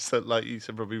realise that, like you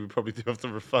said, we probably do have to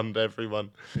refund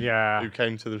everyone Yeah, who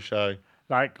came to the show.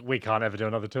 like we can't ever do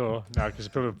another tour now because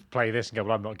people play this and go,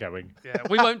 "Well, I'm not going." Yeah,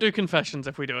 we won't do confessions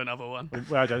if we do another one.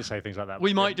 Well, I don't say things like that.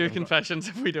 We might do confessions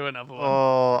if we do another one.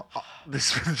 Oh,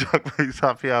 this is the Jack Mate's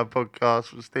Happy Hour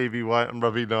podcast with Stevie White and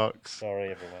Robbie Knox.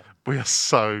 Sorry, everyone. We are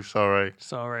so sorry.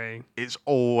 Sorry. It's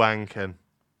all wanking.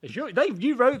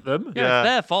 You wrote them. Yeah, it's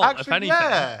their fault, if Actually, anything.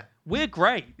 yeah. We're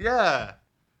great. Yeah.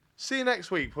 See you next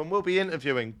week when we'll be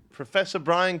interviewing Professor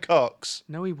Brian Cox.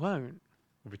 No, we won't.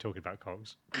 We'll be talking about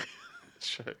cogs.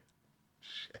 True.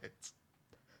 Shit.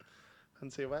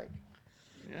 Fancy a wank?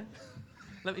 Yeah.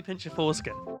 Let me pinch your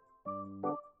foreskin.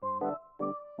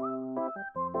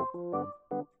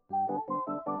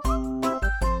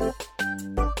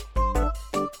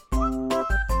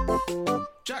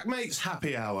 Jack Mate's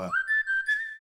Happy Hour.